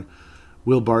shooting guard.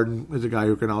 Will Barton is a guy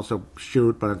who can also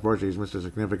shoot, but unfortunately he's missed a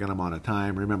significant amount of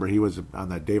time. Remember, he was on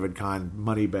that David Kahn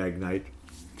money bag night,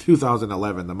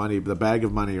 2011, the bag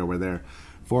of money over there,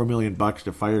 $4 million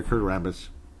to fire Kurt Rambis,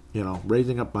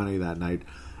 raising up money that night.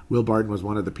 Will Barton was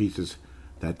one of the pieces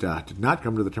that did not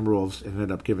come to the Timberwolves and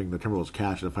ended up giving the Timberwolves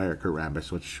cash to fire Kurt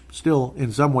Rambis, which still,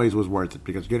 in some ways, was worth it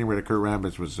because getting rid of Kurt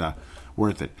Rambis was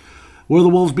worth it. Will the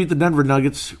Wolves beat the Denver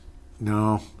Nuggets?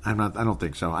 No, I'm not. I don't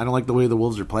think so. I don't like the way the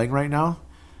Wolves are playing right now.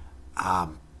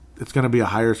 It's going to be a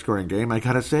higher scoring game, I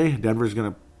gotta say. Denver's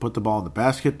going to put the ball in the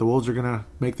basket. The Wolves are going to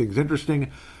make things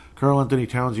interesting. Karl-Anthony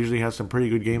Towns usually has some pretty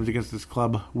good games against this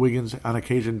club. Wiggins on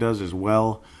occasion does as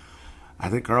well. I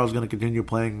think Carl's going to continue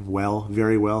playing well,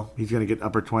 very well. He's going to get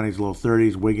upper 20s, low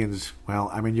 30s. Wiggins, well,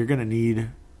 I mean, you're going to need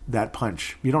that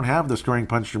punch. You don't have the scoring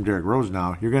punch from Derrick Rose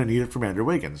now. You're going to need it from Andrew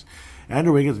Wiggins.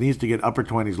 Andrew Wiggins needs to get upper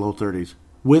 20s, low 30s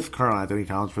with Karl-Anthony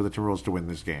Towns for the Timberwolves to win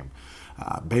this game.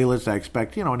 Bayless, I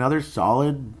expect, another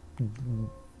solid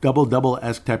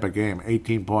double-double-esque type of game.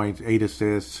 18 points, 8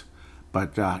 assists.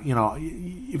 But,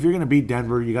 if you're going to beat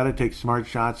Denver, you got to take smart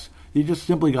shots. You just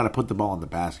simply got to put the ball in the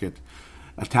basket.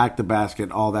 Attack the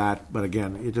basket, all that. But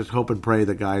again, you just hope and pray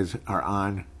the guys are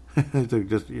on. They're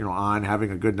just, on,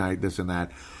 having a good night, this and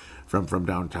that from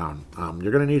downtown.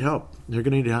 You're going to need help. You're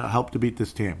going to need help to beat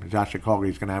this team. Josh Okogie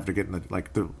is going to have to get in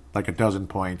like a dozen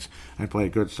points and play a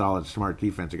good, solid, smart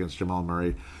defense against Jamal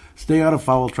Murray. Stay out of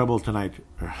foul trouble tonight.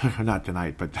 Not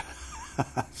tonight, but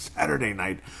Saturday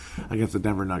night against the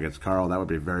Denver Nuggets. Carl, that would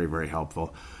be very, very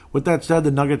helpful. With that said,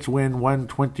 the Nuggets win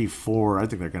 124. I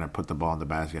think they're going to put the ball in the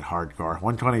basket hardcore.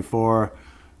 124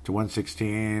 to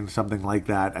 116, something like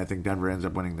that. I think Denver ends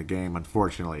up winning the game,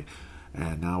 unfortunately.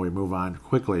 And now we move on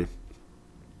quickly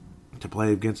to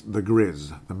play against the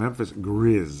Grizz, the Memphis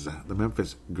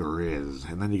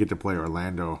Grizz. And then you get to play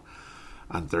Orlando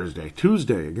on Thursday.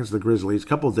 Tuesday against the Grizzlies,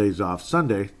 couple of days off.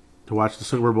 Sunday to watch the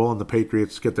Super Bowl and the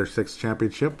Patriots get their 6th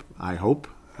championship, I hope.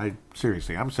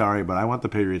 Seriously, I'm sorry, but I want the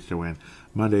Patriots to win.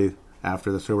 Monday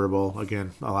after the Super Bowl,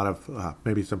 again, a lot of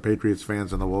maybe some Patriots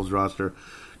fans on the Wolves roster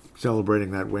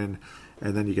celebrating that win.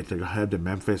 And then you get to go head to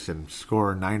Memphis and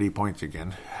score 90 points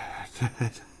again.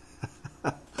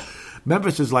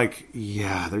 Memphis is like,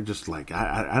 they're just like,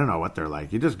 I don't know what they're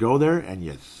like. You just go there and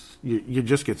you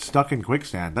just get stuck in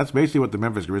quicksand. That's basically what the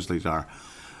Memphis Grizzlies are.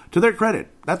 To their credit,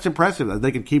 that's impressive that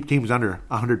they can keep teams under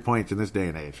 100 points in this day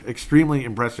and age. Extremely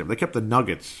impressive. They kept the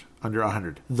Nuggets under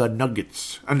 100. The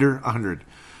Nuggets under 100.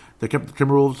 They kept the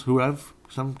Timberwolves, who have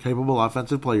some capable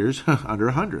offensive players, under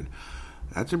 100.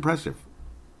 That's impressive.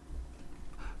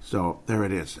 So, there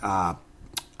it is. I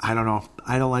don't know.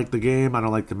 I don't like the game. I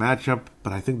don't like the matchup.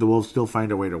 But I think the Wolves still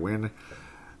find a way to win.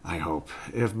 I hope.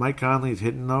 If Mike Conley's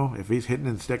hitting, though, if he's hitting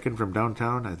and sticking from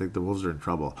downtown, I think the Wolves are in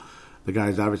trouble. The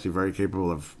guy's obviously very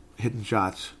capable of hitting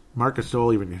shots. Marc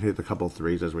Gasol even hit a couple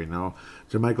threes, as we know.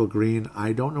 JaMychal Green,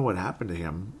 I don't know what happened to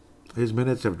him. His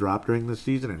minutes have dropped during the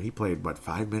season, and he played,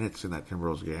 5 minutes in that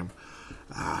Timberwolves game.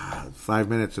 5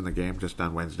 minutes in the game, just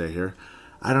on Wednesday here.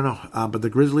 I don't know. But the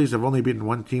Grizzlies have only beaten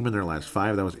one team in their last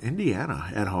 5. That was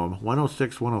Indiana at home,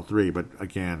 106-103. But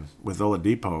again, with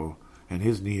Oladipo and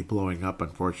his knee blowing up,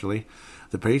 unfortunately,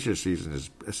 the Pacers season is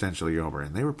essentially over.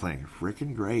 And they were playing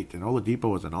freaking great. And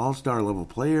Oladipo was an all-star level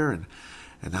player, and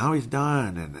now he's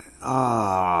done. And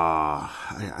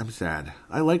I'm sad.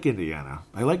 I like Indiana.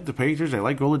 I like the Pacers. I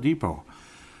like Oladipo.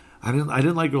 I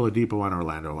didn't like Oladipo on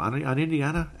Orlando. On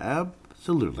Indiana,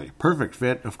 absolutely perfect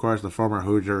fit. Of course, the former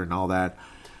Hoosier and all that.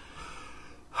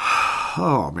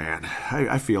 Oh man,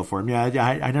 I feel for him. Yeah,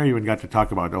 I never even got to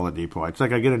talk about Oladipo. It's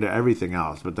like I get into everything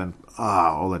else, but then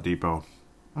Oladipo.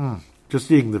 Just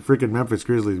seeing the freaking Memphis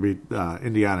Grizzlies beat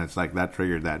Indiana, it's like that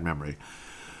triggered that memory.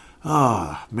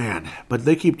 Oh, man. But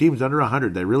they keep teams under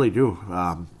 100. They really do.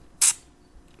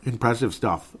 Impressive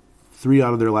stuff. 3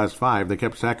 out of their last 5. They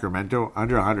kept Sacramento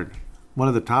under 100. One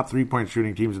of the top 3-point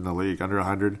shooting teams in the league, under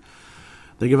 100.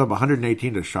 They give up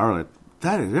 118 to Charlotte.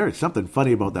 There is something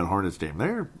funny about that Hornets team.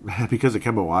 Because of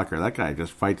Kemba Walker, that guy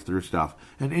just fights through stuff.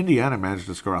 And Indiana managed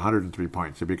to score 103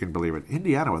 points, if you can believe it.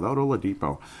 Indiana without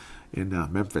Oladipo in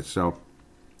Memphis. So,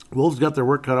 Wolves got their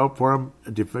work cut out for them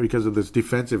because of this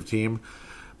defensive team.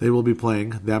 They will be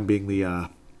playing, them being the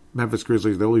Memphis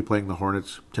Grizzlies, they'll be playing the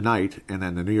Hornets tonight, and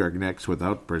then the New York Knicks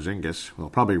without Porzingis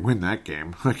will probably win that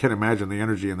game. I can't imagine the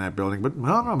energy in that building, but I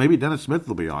don't know, maybe Dennis Smith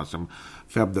will be awesome.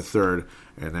 Feb the 3rd,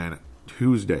 and then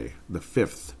Tuesday, the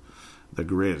 5th, the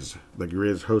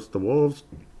Grizz host the Wolves.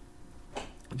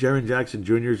 Jaren Jackson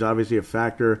Jr. is obviously a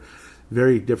factor,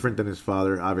 very different than his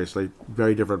father, obviously.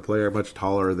 Very different player, much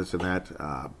taller, this and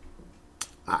that.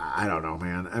 I don't know,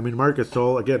 man. I mean, Marc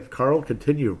Gasol, again, Carl,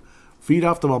 continue. Feed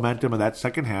off the momentum of that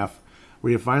second half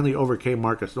where you finally overcame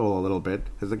Marc Gasol a little bit,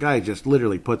 as the guy just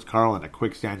literally puts Carl in a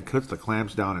quicksand, cuts the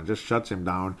clamps down, and just shuts him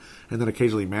down, and then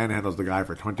occasionally manhandles the guy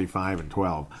for 25 and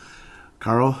 12.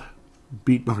 Carl,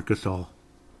 beat Marc Gasol.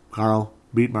 Carl,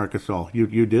 beat Marc Gasol.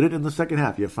 You did it in the second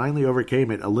half. You finally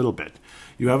overcame it a little bit.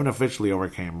 You haven't officially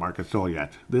overcame Marc Gasol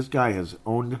yet. This guy has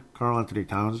owned Karl Anthony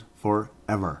Towns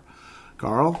forever.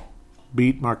 Karl,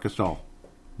 beat Marc Gasol.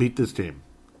 Beat this team.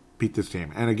 Beat this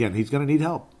team. And again, he's going to need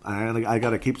help. I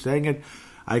got to keep saying it.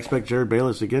 I expect Jared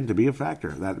Bayless again to be a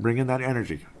factor, that bring in that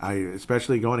energy.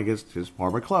 Especially going against his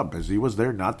former club, as he was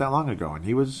there not that long ago, and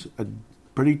he was a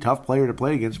pretty tough player to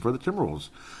play against for the Timberwolves.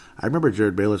 I remember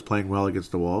Jared Bayless playing well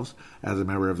against the Wolves as a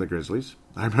member of the Grizzlies.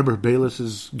 I remember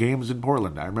Bayless's games in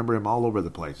Portland. I remember him all over the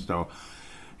place. So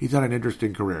he's had an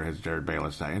interesting career, as Jared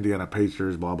Bayless. Indiana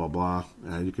Pacers, blah blah blah.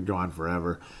 You could go on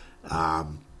forever.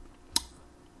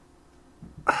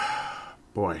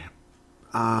 Boy.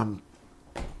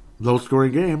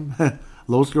 Low-scoring game.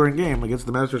 Low-scoring game against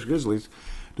the Masters Grizzlies.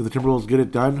 Do the Timberwolves get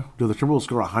it done? Do the Timberwolves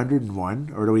score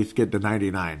 101? Or do we get to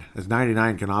 99? As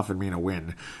 99 can often mean a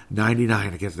win.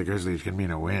 99 against the Grizzlies can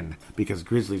mean a win. Because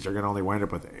Grizzlies are going to only wind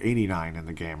up with 89 in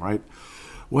the game, right?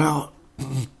 Well,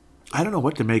 I don't know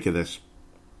what to make of this.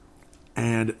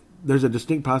 And there's a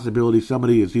distinct possibility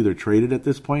somebody is either traded at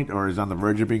this point or is on the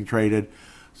verge of being traded.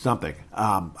 Something.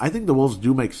 I think the Wolves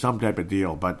do make some type of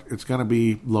deal, but it's going to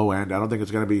be low end. I don't think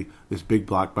it's going to be this big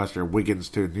blockbuster Wiggins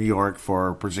to New York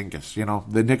for Porzingis. You know,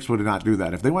 the Knicks would not do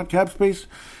that. If they want cap space,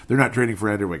 they're not trading for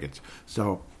Andrew Wiggins.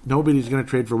 So nobody's going to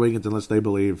trade for Wiggins unless they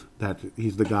believe that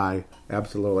he's the guy.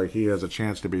 Absolutely, he has a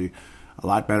chance to be a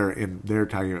lot better in their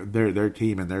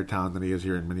team in their town than he is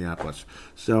here in Minneapolis.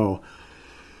 So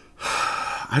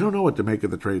I don't know what to make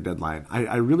of the trade deadline.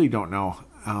 I really don't know.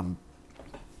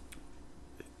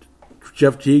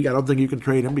 Jeff Teague, I don't think you can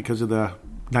trade him because of the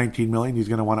 $19 million he's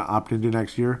going to want to opt into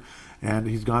next year. And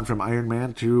he's gone from Iron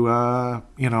Man to, I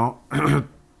don't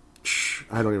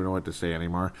even know what to say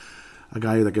anymore. A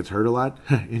guy that gets hurt a lot,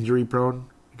 injury prone,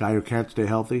 a guy who can't stay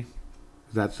healthy.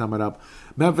 Does that sum it up?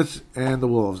 Memphis and the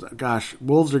Wolves. Gosh,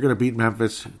 Wolves are going to beat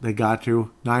Memphis. They got to.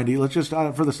 90. Let's just,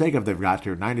 for the sake of they've got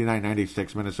to.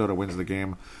 99-96. Minnesota wins the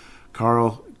game.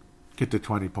 Karl, get to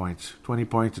 20 points. 20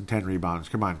 points and 10 rebounds.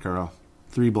 Come on, Karl.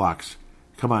 3 blocks.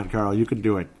 Come on, Karl. You can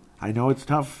do it. I know it's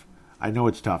tough. And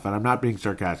I'm not being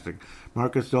sarcastic.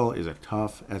 Marc Gasol is a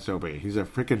tough SOB. He's a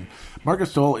freaking... Marc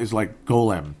Gasol is like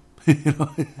Golem.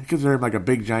 Consider him like a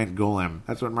big, giant golem.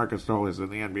 That's what Marc Gasol is in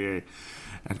the NBA.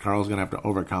 And Karl's going to have to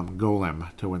overcome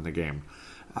Golem to win the game.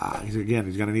 He's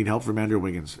going to need help from Andrew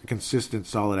Wiggins. A consistent,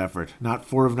 solid effort. Not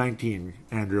 4 of 19,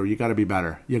 Andrew. You got to be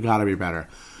better.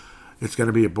 It's going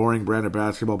to be a boring brand of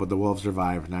basketball, but the Wolves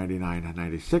survive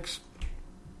 99-96.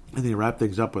 And then you wrap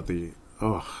things up with a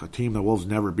team the Wolves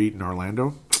never beat in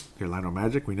Orlando. The Orlando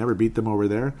Magic. We never beat them over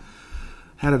there.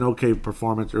 Had an okay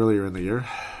performance earlier in the year.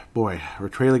 Boy, we're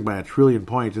trailing by 1 trillion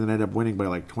points and then ended up winning by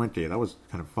like 20. That was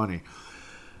kind of funny.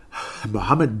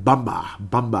 Mohamed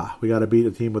Bamba. We got to beat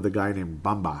a team with a guy named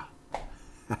Bamba.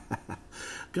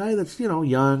 Guy that's,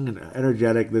 young and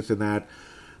energetic, this and that.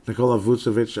 Nikola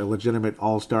Vucevic, a legitimate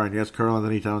all-star. And yes, Karl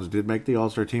Anthony Towns did make the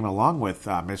all-star team along with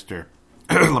Mr.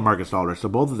 LaMarcus Aldridge. So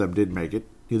both of them did make it.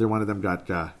 Neither one of them got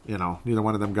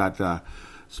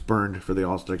spurned for the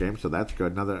All-Star game, so that's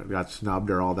good. Another got snubbed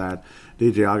or all that.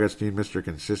 DJ Augustine, Mr.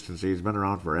 Consistency. He's been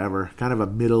around forever. Kind of a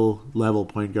middle-level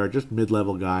point guard, just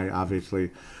mid-level guy,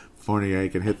 obviously. Fournier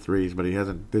can hit threes, but he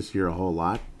hasn't this year a whole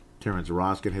lot. Terrence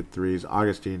Ross can hit threes.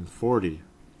 Augustine, 44%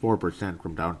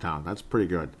 from downtown. That's pretty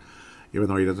good, even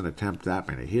though he doesn't attempt that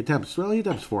many. He attempts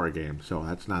 4 a game, so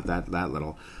that's not that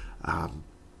little.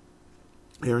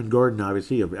 Aaron Gordon,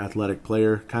 obviously, an athletic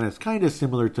player, kind of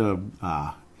similar to,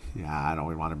 I don't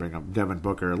even want to bring up Devin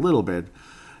Booker a little bit.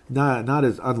 Not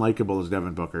as unlikable as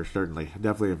Devin Booker, certainly.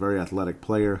 Definitely a very athletic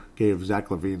player. Gave Zach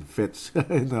LaVine fits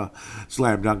in the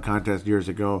slam dunk contest years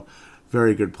ago.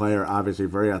 Very good player, obviously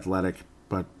very athletic.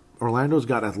 But Orlando's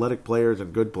got athletic players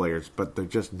and good players, but they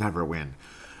just never win.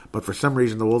 But for some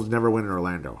reason, the Wolves never win in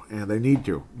Orlando, and they need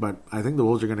to. But I think the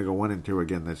Wolves are going to go 1-2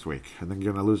 again this week. I think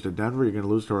you're going to lose to Denver, you're going to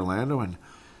lose to Orlando, and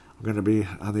we're going to be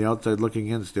on the outside looking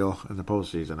in still in the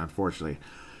postseason, unfortunately.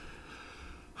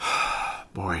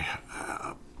 Boy,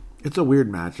 it's a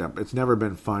weird matchup. It's never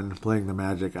been fun playing the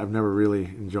Magic. I've never really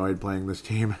enjoyed playing this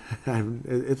team.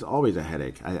 It's always a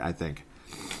headache, I think.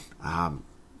 I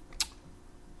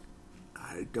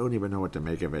don't even know what to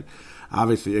make of it.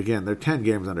 Obviously, again, they're 10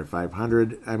 games under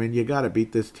 500. I mean, you got to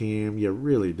beat this team. You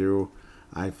really do,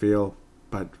 I feel.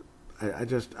 But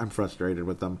I'm frustrated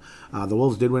with them. The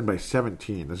Wolves did win by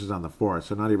 17. This is on the 4th,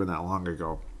 so not even that long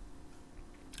ago.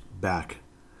 Back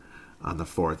on the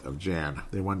 4th of Jan.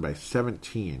 They won by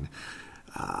 17.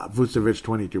 Vucevic,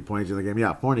 22 points in the game.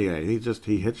 Yeah, Fournier,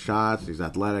 he hits shots, he's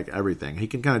athletic, everything. He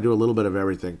can kind of do a little bit of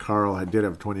everything. Carl did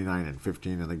have 29 and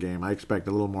 15 in the game. I expect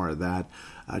a little more of that.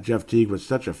 Jeff Teague was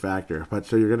such a factor. But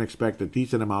so you're going to expect a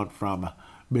decent amount from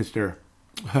Mr.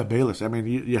 Bayless. I mean,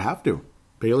 you have to.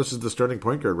 Bayless is the starting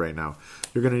point guard right now.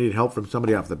 You're going to need help from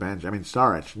somebody off the bench. I mean,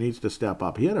 Saric needs to step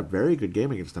up. He had a very good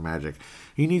game against the Magic.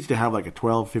 He needs to have like a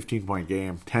 12, 15-point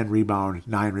game, 10 rebound,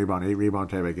 9 rebound, 8 rebound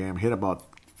type of game. Hit about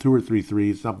 2 or 3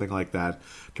 threes, something like that,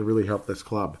 to really help this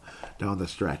club down the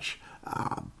stretch.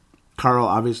 Carl,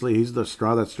 obviously, he's the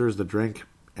straw that stirs the drink,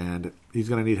 and he's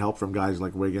going to need help from guys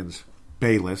like Wiggins,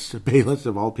 Bayless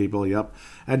of all people, yep,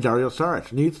 and Dario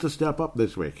Saric needs to step up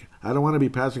this week. I don't want to be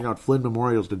passing out Flynn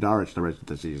memorials to Daric the rest of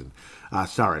the season.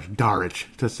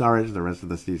 Daric to Saric the rest of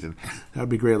the season. That would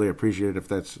be greatly appreciated if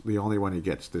that's the only one he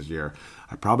gets this year.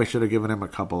 I probably should have given him a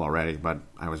couple already, but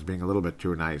I was being a little bit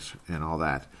too nice and all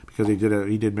that because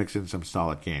he did mix in some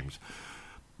solid games.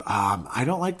 I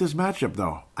don't like this matchup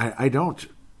though. I don't.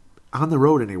 On the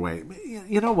road, anyway.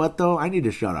 You know what, though? I need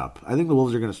to shut up. I think the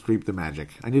Wolves are going to sweep the Magic.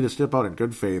 I need to step out in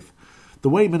good faith. The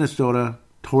way Minnesota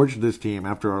torched this team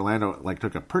after Orlando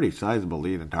took a pretty sizable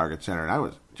lead in Target Center, I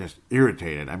was just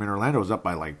irritated. I mean, Orlando was up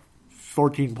by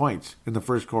 14 points in the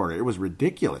first quarter. It was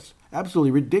ridiculous.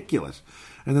 Absolutely ridiculous.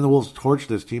 And then the Wolves torched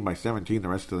this team by 17 the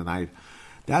rest of the night.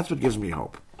 That's what gives me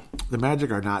hope. The Magic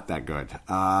are not that good.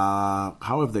 How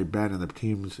have they been in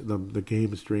the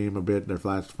game stream a bit in their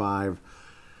last 5?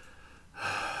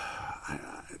 I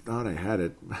thought I had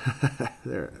it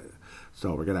there,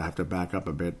 so we're gonna have to back up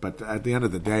a bit. But at the end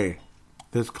of the day,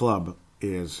 this club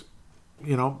is,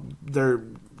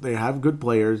 they have good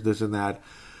players, this and that,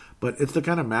 but it's the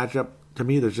kind of matchup. To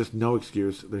me, there's just no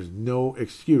excuse. There's no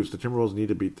excuse. The Timberwolves need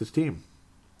to beat this team.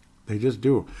 They just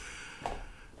do.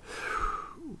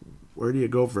 Where do you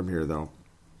go from here, though?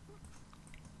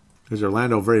 Is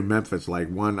Orlando very Memphis,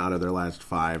 1 out of their last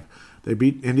 5? They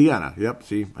beat Indiana. Yep,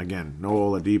 see, again, no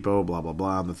Oladipo, blah, blah,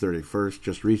 blah, on the 31st.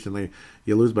 Just recently,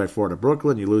 you lose by 4 to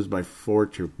Brooklyn. You lose by 4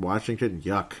 to Washington.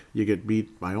 Yuck. You get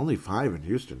beat by only 5 in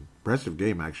Houston. Impressive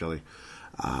game, actually.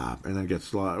 And then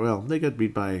they get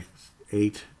beat by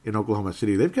 8 in Oklahoma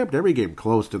City. They've kept every game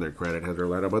close to their credit, has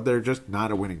Orlando, but they're just not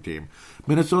a winning team.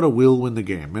 Minnesota will win the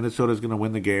game. Minnesota's going to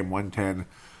win the game 110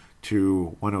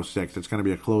 to 106. It's going to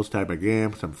be a close type of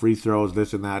game. Some free throws,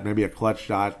 this and that. Maybe a clutch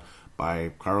shot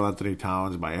by Karl Anthony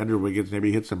Towns, by Andrew Wiggins,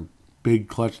 maybe hit some big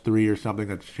clutch 3 or something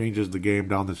that changes the game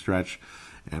down the stretch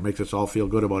and makes us all feel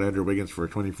good about Andrew Wiggins for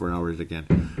 24 hours again.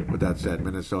 With that said,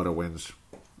 Minnesota wins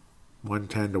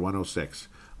 110 to 106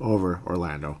 over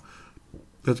Orlando.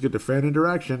 Let's get to fan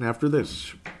interaction after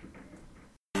this.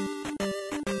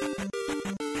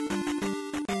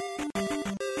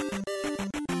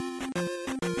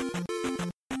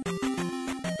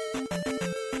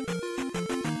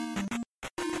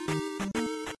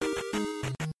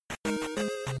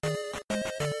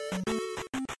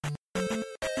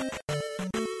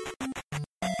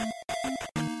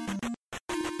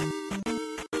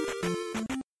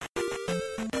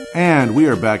 And we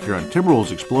are back here on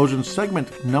Timberwolves Explosion,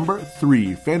 segment number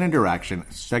 3, fan interaction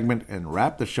segment, and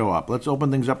wrap the show up. Let's open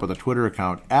things up with a Twitter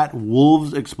account at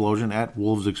Wolves Explosion,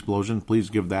 Please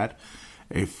give that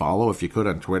a follow if you could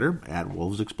on Twitter, at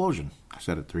Wolves Explosion. I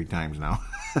said it 3 times now.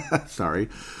 Sorry.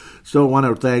 So I want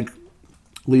to thank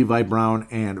Levi Brown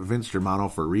and Vince Germano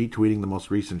for retweeting the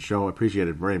most recent show. Appreciate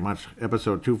it very much.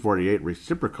 Episode 248,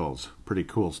 Reciprocals. Pretty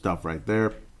cool stuff right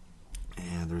there.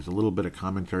 And there's a little bit of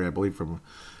commentary, I believe, from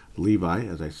Levi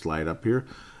as I slide up here.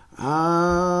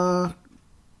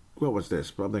 What was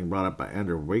this? Something brought up by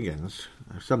Andrew Wiggins.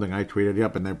 Something I tweeted.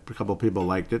 Yep, and a couple people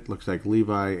liked it. Looks like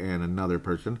Levi and another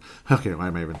person. Okay, my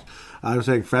Mavens. I was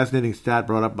saying fascinating stat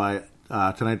brought up by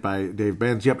tonight by Dave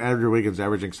Benz. Yep, Andrew Wiggins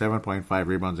averaging 7.5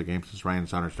 rebounds a game since Ryan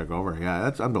Saunders took over. Yeah,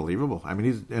 that's unbelievable. I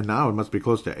mean, and now it must be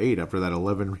close to 8 after that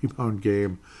 11 rebound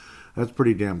game. That's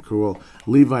pretty damn cool.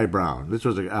 Levi Brown. This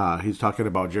was he's talking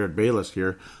about Jerryd Bayless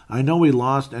here. I know we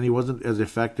lost and he wasn't as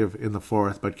effective in the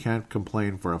fourth, but can't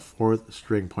complain for a 4th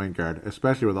string point guard,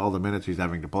 especially with all the minutes he's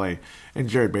having to play. In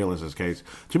Jerryd Bayless's case,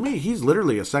 to me, he's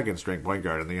literally a 2nd string point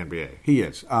guard in the NBA. He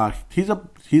is. He's a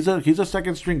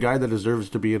 2nd string guy that deserves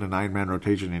to be in a 9-man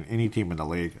rotation in any team in the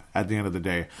league. At the end of the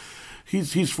day,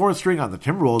 he's 4th string on the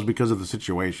Timberwolves because of the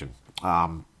situation.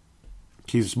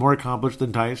 He's more accomplished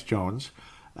than Tyus Jones.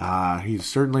 He's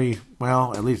certainly,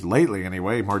 well, at least lately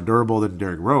anyway, more durable than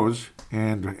Derrick Rose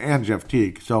and Jeff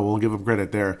Teague. So we'll give him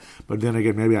credit there. But then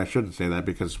again, maybe I shouldn't say that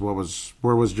because where was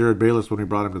Jerryd Bayless when we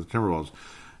brought him to the Timberwolves?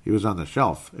 He was on the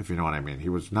shelf, if you know what I mean. He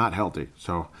was not healthy.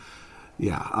 So,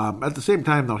 yeah. At the same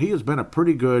time, though, he has been a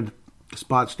pretty good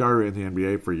spot starter in the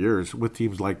NBA for years with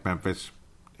teams like Memphis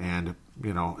And,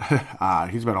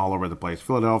 he's been all over the place.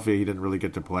 Philadelphia, he didn't really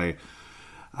get to play.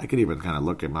 I could even kind of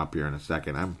look him up here in a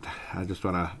second. I just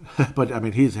want to, but I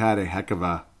mean, he's had a heck of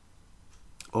a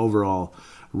overall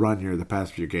run here the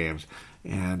past few games.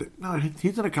 And no,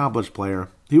 he's an accomplished player.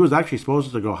 He was actually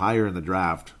supposed to go higher in the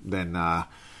draft than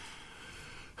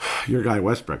your guy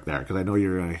Westbrook there, because I know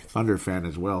you're a Thunder fan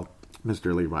as well,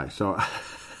 Mr. Levi. So,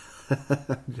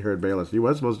 Jared Bayless, he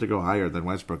was supposed to go higher than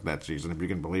Westbrook that season, if you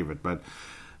can believe it. But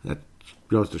that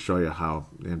goes to show you how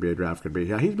the NBA draft can be.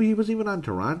 Yeah, he was even on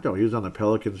Toronto. He was on the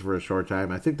Pelicans for a short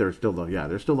time. I think they're still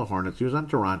the Hornets. He was on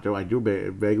Toronto. I do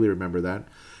vaguely remember that.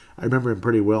 I remember him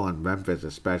pretty well in Memphis,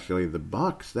 especially the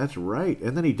Bucks. That's right.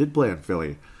 And then he did play in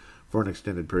Philly for an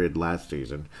extended period last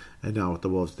season, and now with the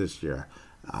Wolves this year.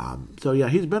 So yeah,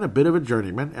 he's been a bit of a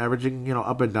journeyman, averaging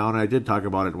up and down. I did talk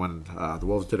about it when the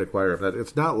Wolves did acquire him.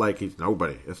 It's not like he's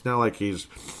nobody. It's not like he's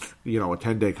a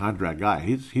 10-day contract guy.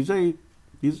 He's a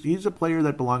player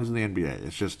that belongs in the NBA.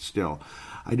 It's just still,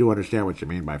 I do understand what you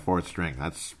mean by fourth string.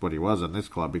 That's what he was in this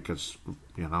club because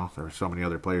there are so many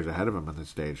other players ahead of him on this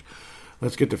stage.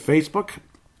 Let's get to Facebook.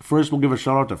 First, we'll give a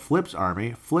shout-out to Flips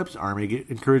Army. Flips Army,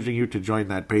 encouraging you to join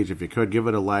that page if you could. Give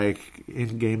it a like,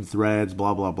 in-game threads,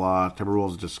 blah, blah, blah,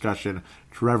 Timberwolves discussion.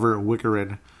 Trevor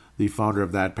Wickerin, the founder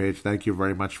of that page, thank you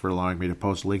very much for allowing me to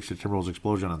post links to Timberwolves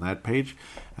Explosion on that page.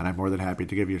 And I'm more than happy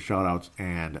to give you shout-outs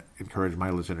and encourage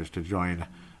my listeners to join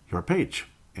your page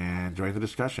and join the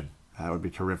discussion. That would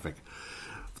be terrific.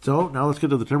 So now let's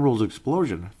get to the Timberwolves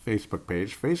Explosion Facebook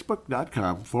page,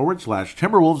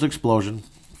 facebook.com/Timberwolves Explosion,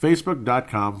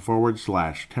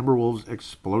 facebook.com/Timberwolves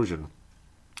Explosion.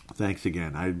 Thanks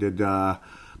again. I did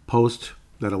post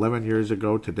that 11 years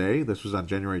ago today. This was on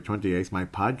January 28th. My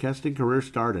podcasting career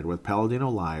started with Paladino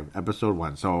Live, episode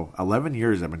 1. So 11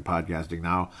 years I've been podcasting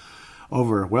now.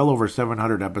 Well over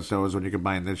 700 episodes when you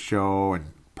combine this show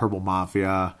and Purple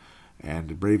Mafia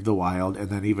and Brave the Wild, and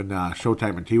then even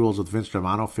Showtime and T-Wolves with Vince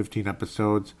Germano, 15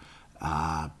 episodes,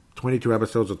 22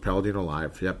 episodes with Paladino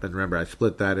Live. Yep, and remember, I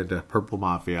split that into Purple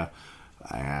Mafia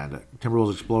and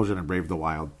Timberwolves Explosion and Brave the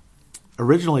Wild.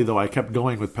 Originally, though, I kept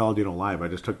going with Paladino Live. I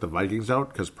just took the Vikings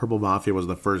out because Purple Mafia was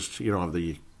the first, of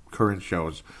the current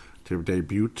shows to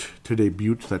debut.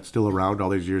 That's still around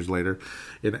all these years later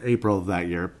in April of that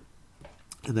year.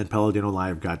 And then Paladino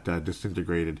Live got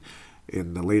disintegrated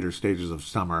in the later stages of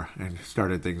summer and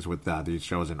started things with these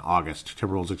shows in August,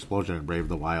 Timberwolves Explosion and Brave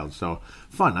the Wild. So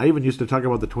fun. I even used to talk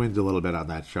about the Twins a little bit on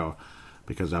that show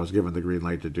because I was given the green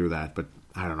light to do that. But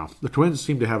I don't know. The Twins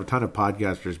seemed to have a ton of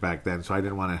podcasters back then, so I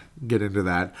didn't want to get into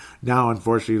that. Now,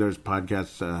 unfortunately, there's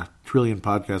podcasts, trillion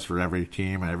podcasts for every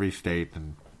team and every state,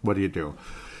 and what do you do?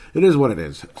 It is what it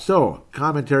is. So,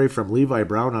 commentary from Levi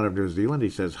Brown out of New Zealand. He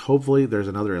says, hopefully there's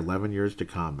another 11 years to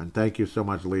come. And thank you so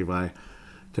much, Levi.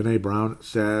 Tanae Brown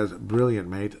says, brilliant,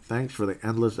 mate. Thanks for the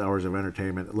endless hours of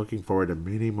entertainment. Looking forward to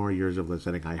many more years of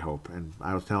listening, I hope. And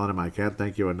I was telling him, I can't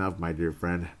thank you enough, my dear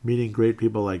friend. Meeting great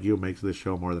people like you makes this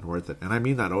show more than worth it. And I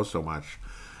mean that oh so much.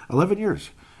 11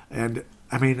 years. And,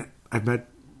 I mean, I've met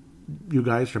you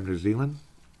guys from New Zealand.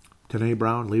 Tanae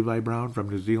Brown, Levi Brown from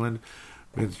New Zealand.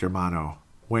 Vince Germano,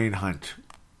 Wayne Hunt,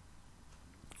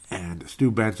 and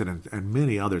Stu Benson, and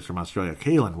many others from Australia.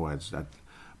 Kalen Woods,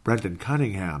 Brenton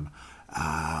Cunningham.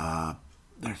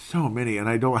 There's so many, and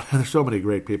there's so many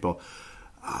great people.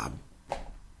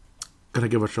 Gonna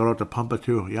give a shout out to Pumpa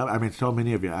too. Yeah, I mean, so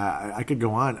many of you. I could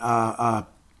go on.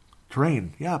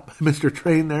 Train, yep, Mr.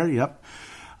 Train there, yep.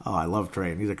 Oh, I love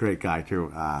Train. He's a great guy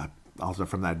too. Also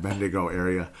from that Bendigo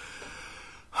area.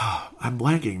 I'm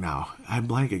blanking now.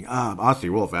 Aussie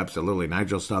Wolf, absolutely.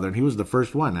 Nigel Southern. He was the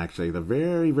first one, actually. The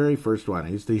very, very first one.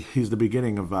 He's the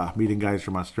beginning of meeting guys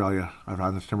from Australia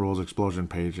on this Timberwolves Explosion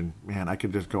page. And, man, I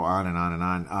could just go on and on and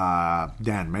on.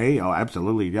 Dan May. Oh,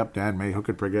 absolutely. Yep, Dan May. Who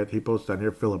could forget? He posts on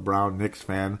here. Philip Brown, Knicks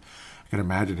fan. I can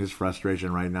imagine his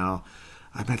frustration right now.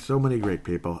 I met so many great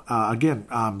people. Again,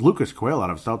 Lucas Quayle out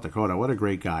of South Dakota. What a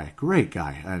great guy. Great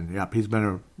guy. And, yep, he's been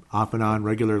a off and on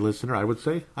regular listener, I would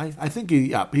say. I think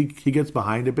he gets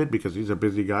behind a bit because he's a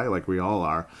busy guy like we all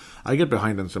are. I get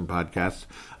behind on some podcasts.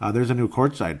 There's a new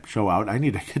Courtside show out. I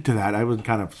need to get to that. I was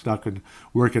kind of stuck and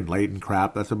working late and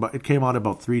crap. It came out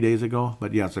about 3 days ago.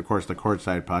 But yes, of course, the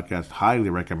Courtside podcast, highly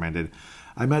recommended.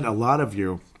 I met a lot of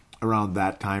you around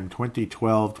that time,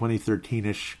 2012,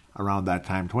 2013-ish, around that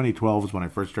time. 2012 was when I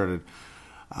first started,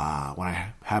 when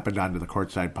I happened onto the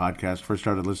Courtside podcast, first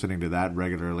started listening to that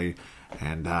regularly.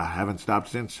 And haven't stopped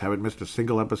since. Haven't missed a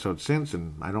single episode since,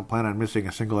 and I don't plan on missing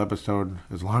a single episode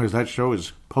as long as that show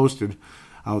is posted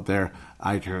out there.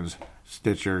 iTunes,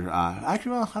 Stitcher.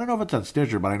 Actually, well, I don't know if it's on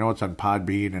Stitcher, but I know it's on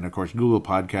Podbean, and of course Google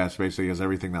Podcasts basically has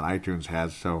everything that iTunes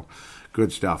has, so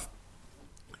good stuff.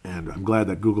 And I'm glad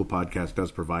that Google Podcast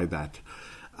does provide that.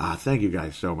 Thank you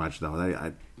guys so much, though.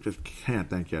 I just can't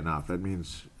thank you enough. It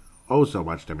means so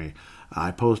much to me.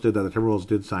 I posted that the Timberwolves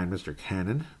did sign Mr.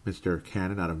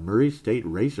 Cannon out of Murray State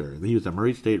Racer. He was a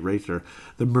Murray State Racer,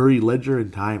 the Murray Ledger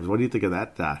and Times. What do you think of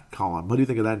that column? What do you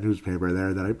think of that newspaper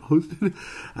there that I posted?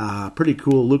 Pretty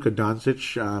cool Luka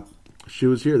Doncic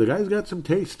shoes here. The guy's got some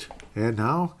taste. And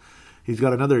now he's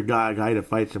got another guy to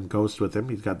fight some ghosts with him.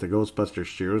 He's got the Ghostbusters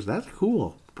shoes. That's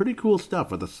cool. Pretty cool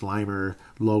stuff with the Slimer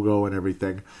logo and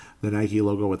everything. The Nike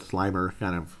logo with Slimer,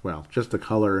 kind of, well, just the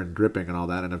color and dripping and all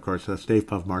that. And, of course, the Stay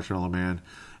Puft Marshmallow Man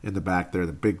in the back there,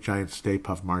 the big, giant Stay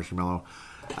Puft Marshmallow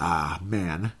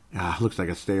man. Looks like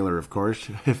a sailor, of course,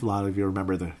 if a lot of you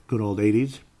remember the good old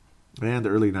 80s. And the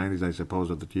early 90s, I suppose,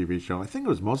 with the TV show. I think it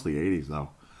was mostly 80s, though.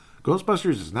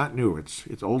 Ghostbusters is not new.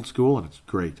 It's old school, and it's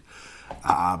great.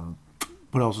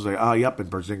 What else was I? Yep, and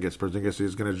Porzingis. Porzingis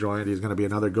is going to join. He's going to be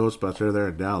another Ghostbuster there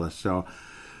in Dallas. So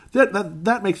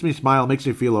that makes me smile, makes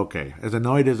me feel okay. As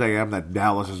annoyed as I am that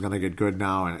Dallas is going to get good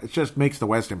now, and it just makes the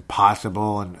West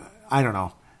impossible. And I don't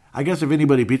know. I guess if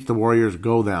anybody beats the Warriors,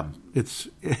 go them. It's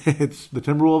the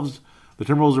Timberwolves. The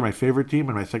Timberwolves are my favorite team,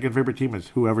 and my second favorite team is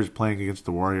whoever's playing against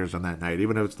the Warriors on that night,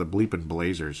 even if it's the bleeping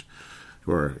Blazers.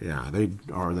 Or, they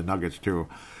are the Nuggets, too.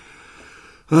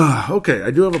 Okay,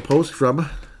 I do have a post from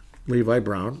Levi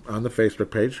Brown on the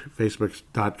Facebook page,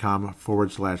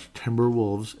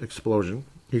 facebook.com/Timberwolves Explosion.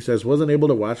 He says, wasn't able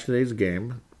to watch today's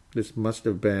game. This must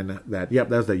have been that. Yep,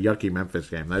 that was the yucky Memphis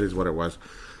game. That is what it was.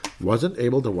 Wasn't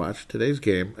able to watch today's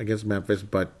game against Memphis,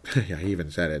 but yeah, he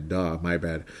even said it. Duh, my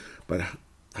bad. But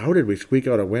how did we squeak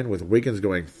out a win with Wiggins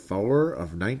going 4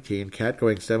 of 19, Cat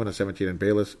going 7 of 17, and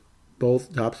Bayless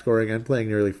both top scoring and playing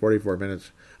nearly 44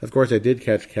 minutes? Of course, I did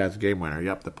catch Cat's game winner.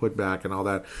 Yep, the putback and all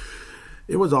that.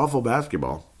 It was awful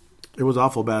basketball. It was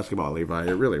awful basketball, Levi.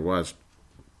 It really was.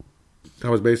 I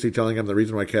was basically telling him the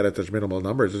reason why Cat had such minimal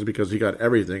numbers is because he got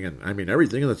everything, and I mean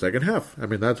everything in the second half. I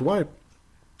mean, that's why.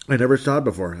 I never saw it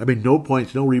before. I mean, no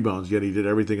points, no rebounds, yet he did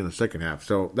everything in the second half.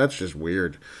 So that's just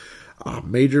weird.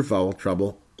 Major foul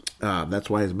trouble. That's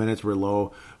why his minutes were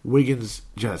low. Wiggins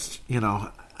just,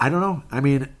 I don't know. I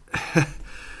mean,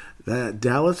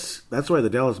 Dallas, that's why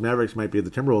the Dallas Mavericks might be the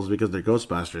Timberwolves, because they're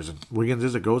Ghostbusters. And Wiggins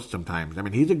is a ghost sometimes. I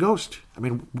mean, he's a ghost. I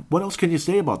mean, what else can you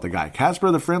say about the guy? Casper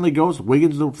the friendly ghost,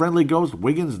 Wiggins the friendly ghost,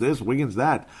 Wiggins this, Wiggins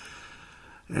that.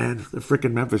 And the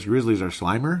frickin' Memphis Grizzlies are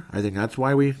Slimer. I think that's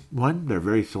why we won. They're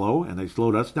very slow, and they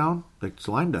slowed us down. They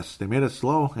slimed us. They made us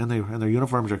slow, and their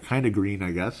uniforms are kind of green,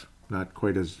 I guess. Not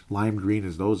quite as lime green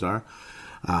as those are,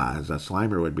 as a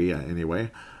Slimer would be anyway.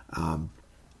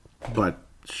 But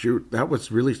shoot, that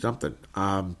was really something.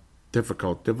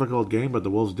 Difficult game, but the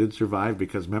Wolves did survive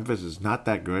because Memphis is not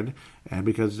that good, and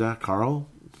because Karl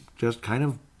just kind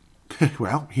of,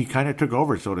 he kind of took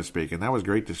over, so to speak, and that was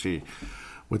great to see.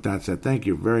 With that said, thank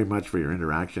you very much for your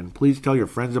interaction. Please tell your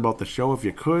friends about the show if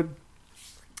you could.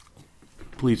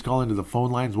 Please call into the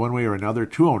phone lines one way or another,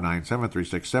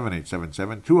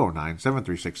 209-736-7877,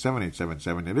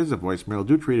 209-736-7877. It is a voicemail.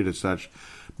 Do treat it as such.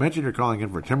 Mention you're calling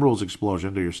in for Timberwolves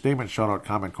Explosion. Do your statement, shout-out,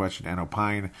 comment, question, and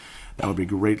opine. That would be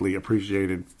greatly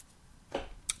appreciated.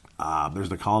 There's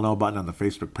the call now button on the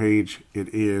Facebook page.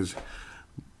 It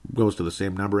goes to the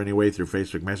same number anyway through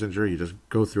Facebook Messenger. You just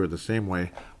go through it the same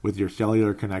way with your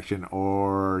cellular connection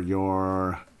or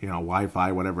your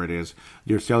Wi-Fi, whatever it is,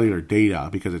 your cellular data,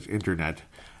 because it's internet,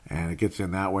 and it gets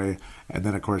in that way. And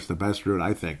then, of course, the best route,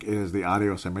 I think, is the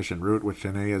audio submission route, which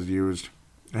Janae has used,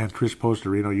 and Trish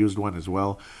Postorino used one as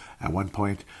well at one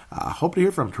point. Hope to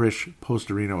hear from Trish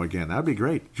Postorino again. That'd be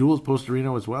great. Jules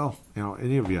Postorino as well.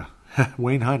 Any of you.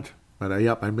 Wayne Hunt. But,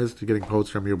 I missed getting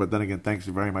posts from you. But then again, thanks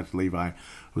very much, Levi,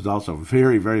 who's also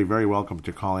very, very, very welcome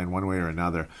to call in one way or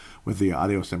another with the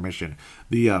audio submission.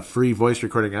 The free voice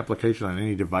recording application on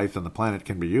any device on the planet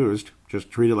can be used.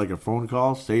 Just treat it like a phone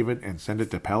call, save it, and send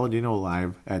it to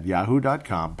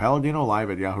PaladinoLive@yahoo.com.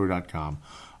 PaladinoLive@yahoo.com.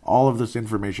 All of this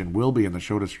information will be in the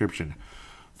show description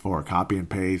for copy and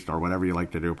paste or whatever you like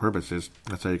to do purposes.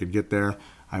 That's how you can get there.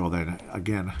 I will then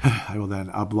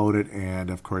upload it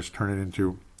and, of course, turn it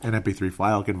into an MP3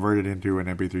 file, convert it into an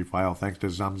MP3 file thanks to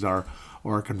Zamzar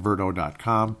or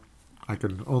Converto.com. I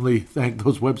can only thank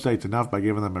those websites enough by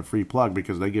giving them a free plug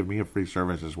because they give me a free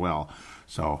service as well.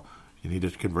 So you need to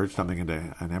convert something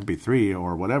into an MP3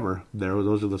 or whatever.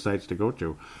 Those are the sites to go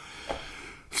to.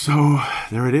 So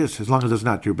there it is. As long as it's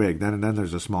not too big, then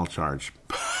there's a small charge,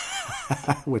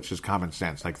 which is common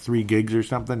sense, like 3 gigs or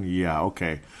something. Yeah,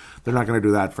 okay. They're not going to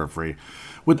do that for free.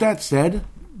 With that said,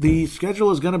 the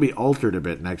schedule is going to be altered a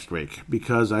bit next week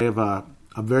because I have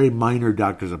a very minor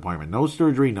doctor's appointment. No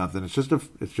surgery, nothing. It's just a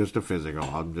physical.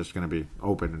 I'm just going to be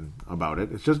open about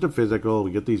it. It's just a physical.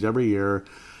 We get these every year,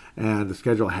 and the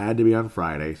schedule had to be on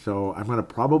Friday. So I'm going to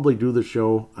probably do the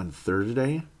show on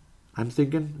Thursday. I'm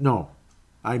thinking. No.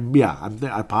 I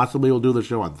possibly will do the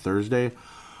show on Thursday,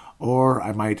 or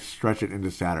I might stretch it into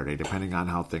Saturday, depending on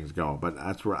how things go. But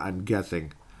that's where I'm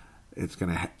guessing it's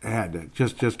going to head.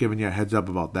 Just giving you a heads up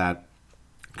about that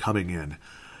coming in.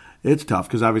 It's tough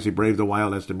because obviously Brave the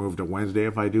Wild has to move to Wednesday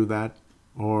if I do that,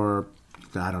 or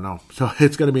I don't know. So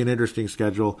it's going to be an interesting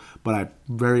schedule, but I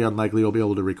very unlikely will be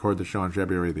able to record the show on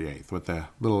February the 8th with the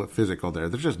little physical there.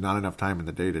 There's just not enough time in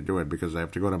the day to do it because I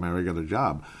have to go to my regular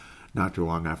job not too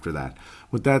long after that.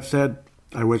 With that said,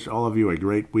 I wish all of you a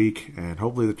great week, and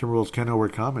hopefully the Timberwolves can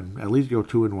overcome and at least go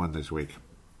 2-1 this week.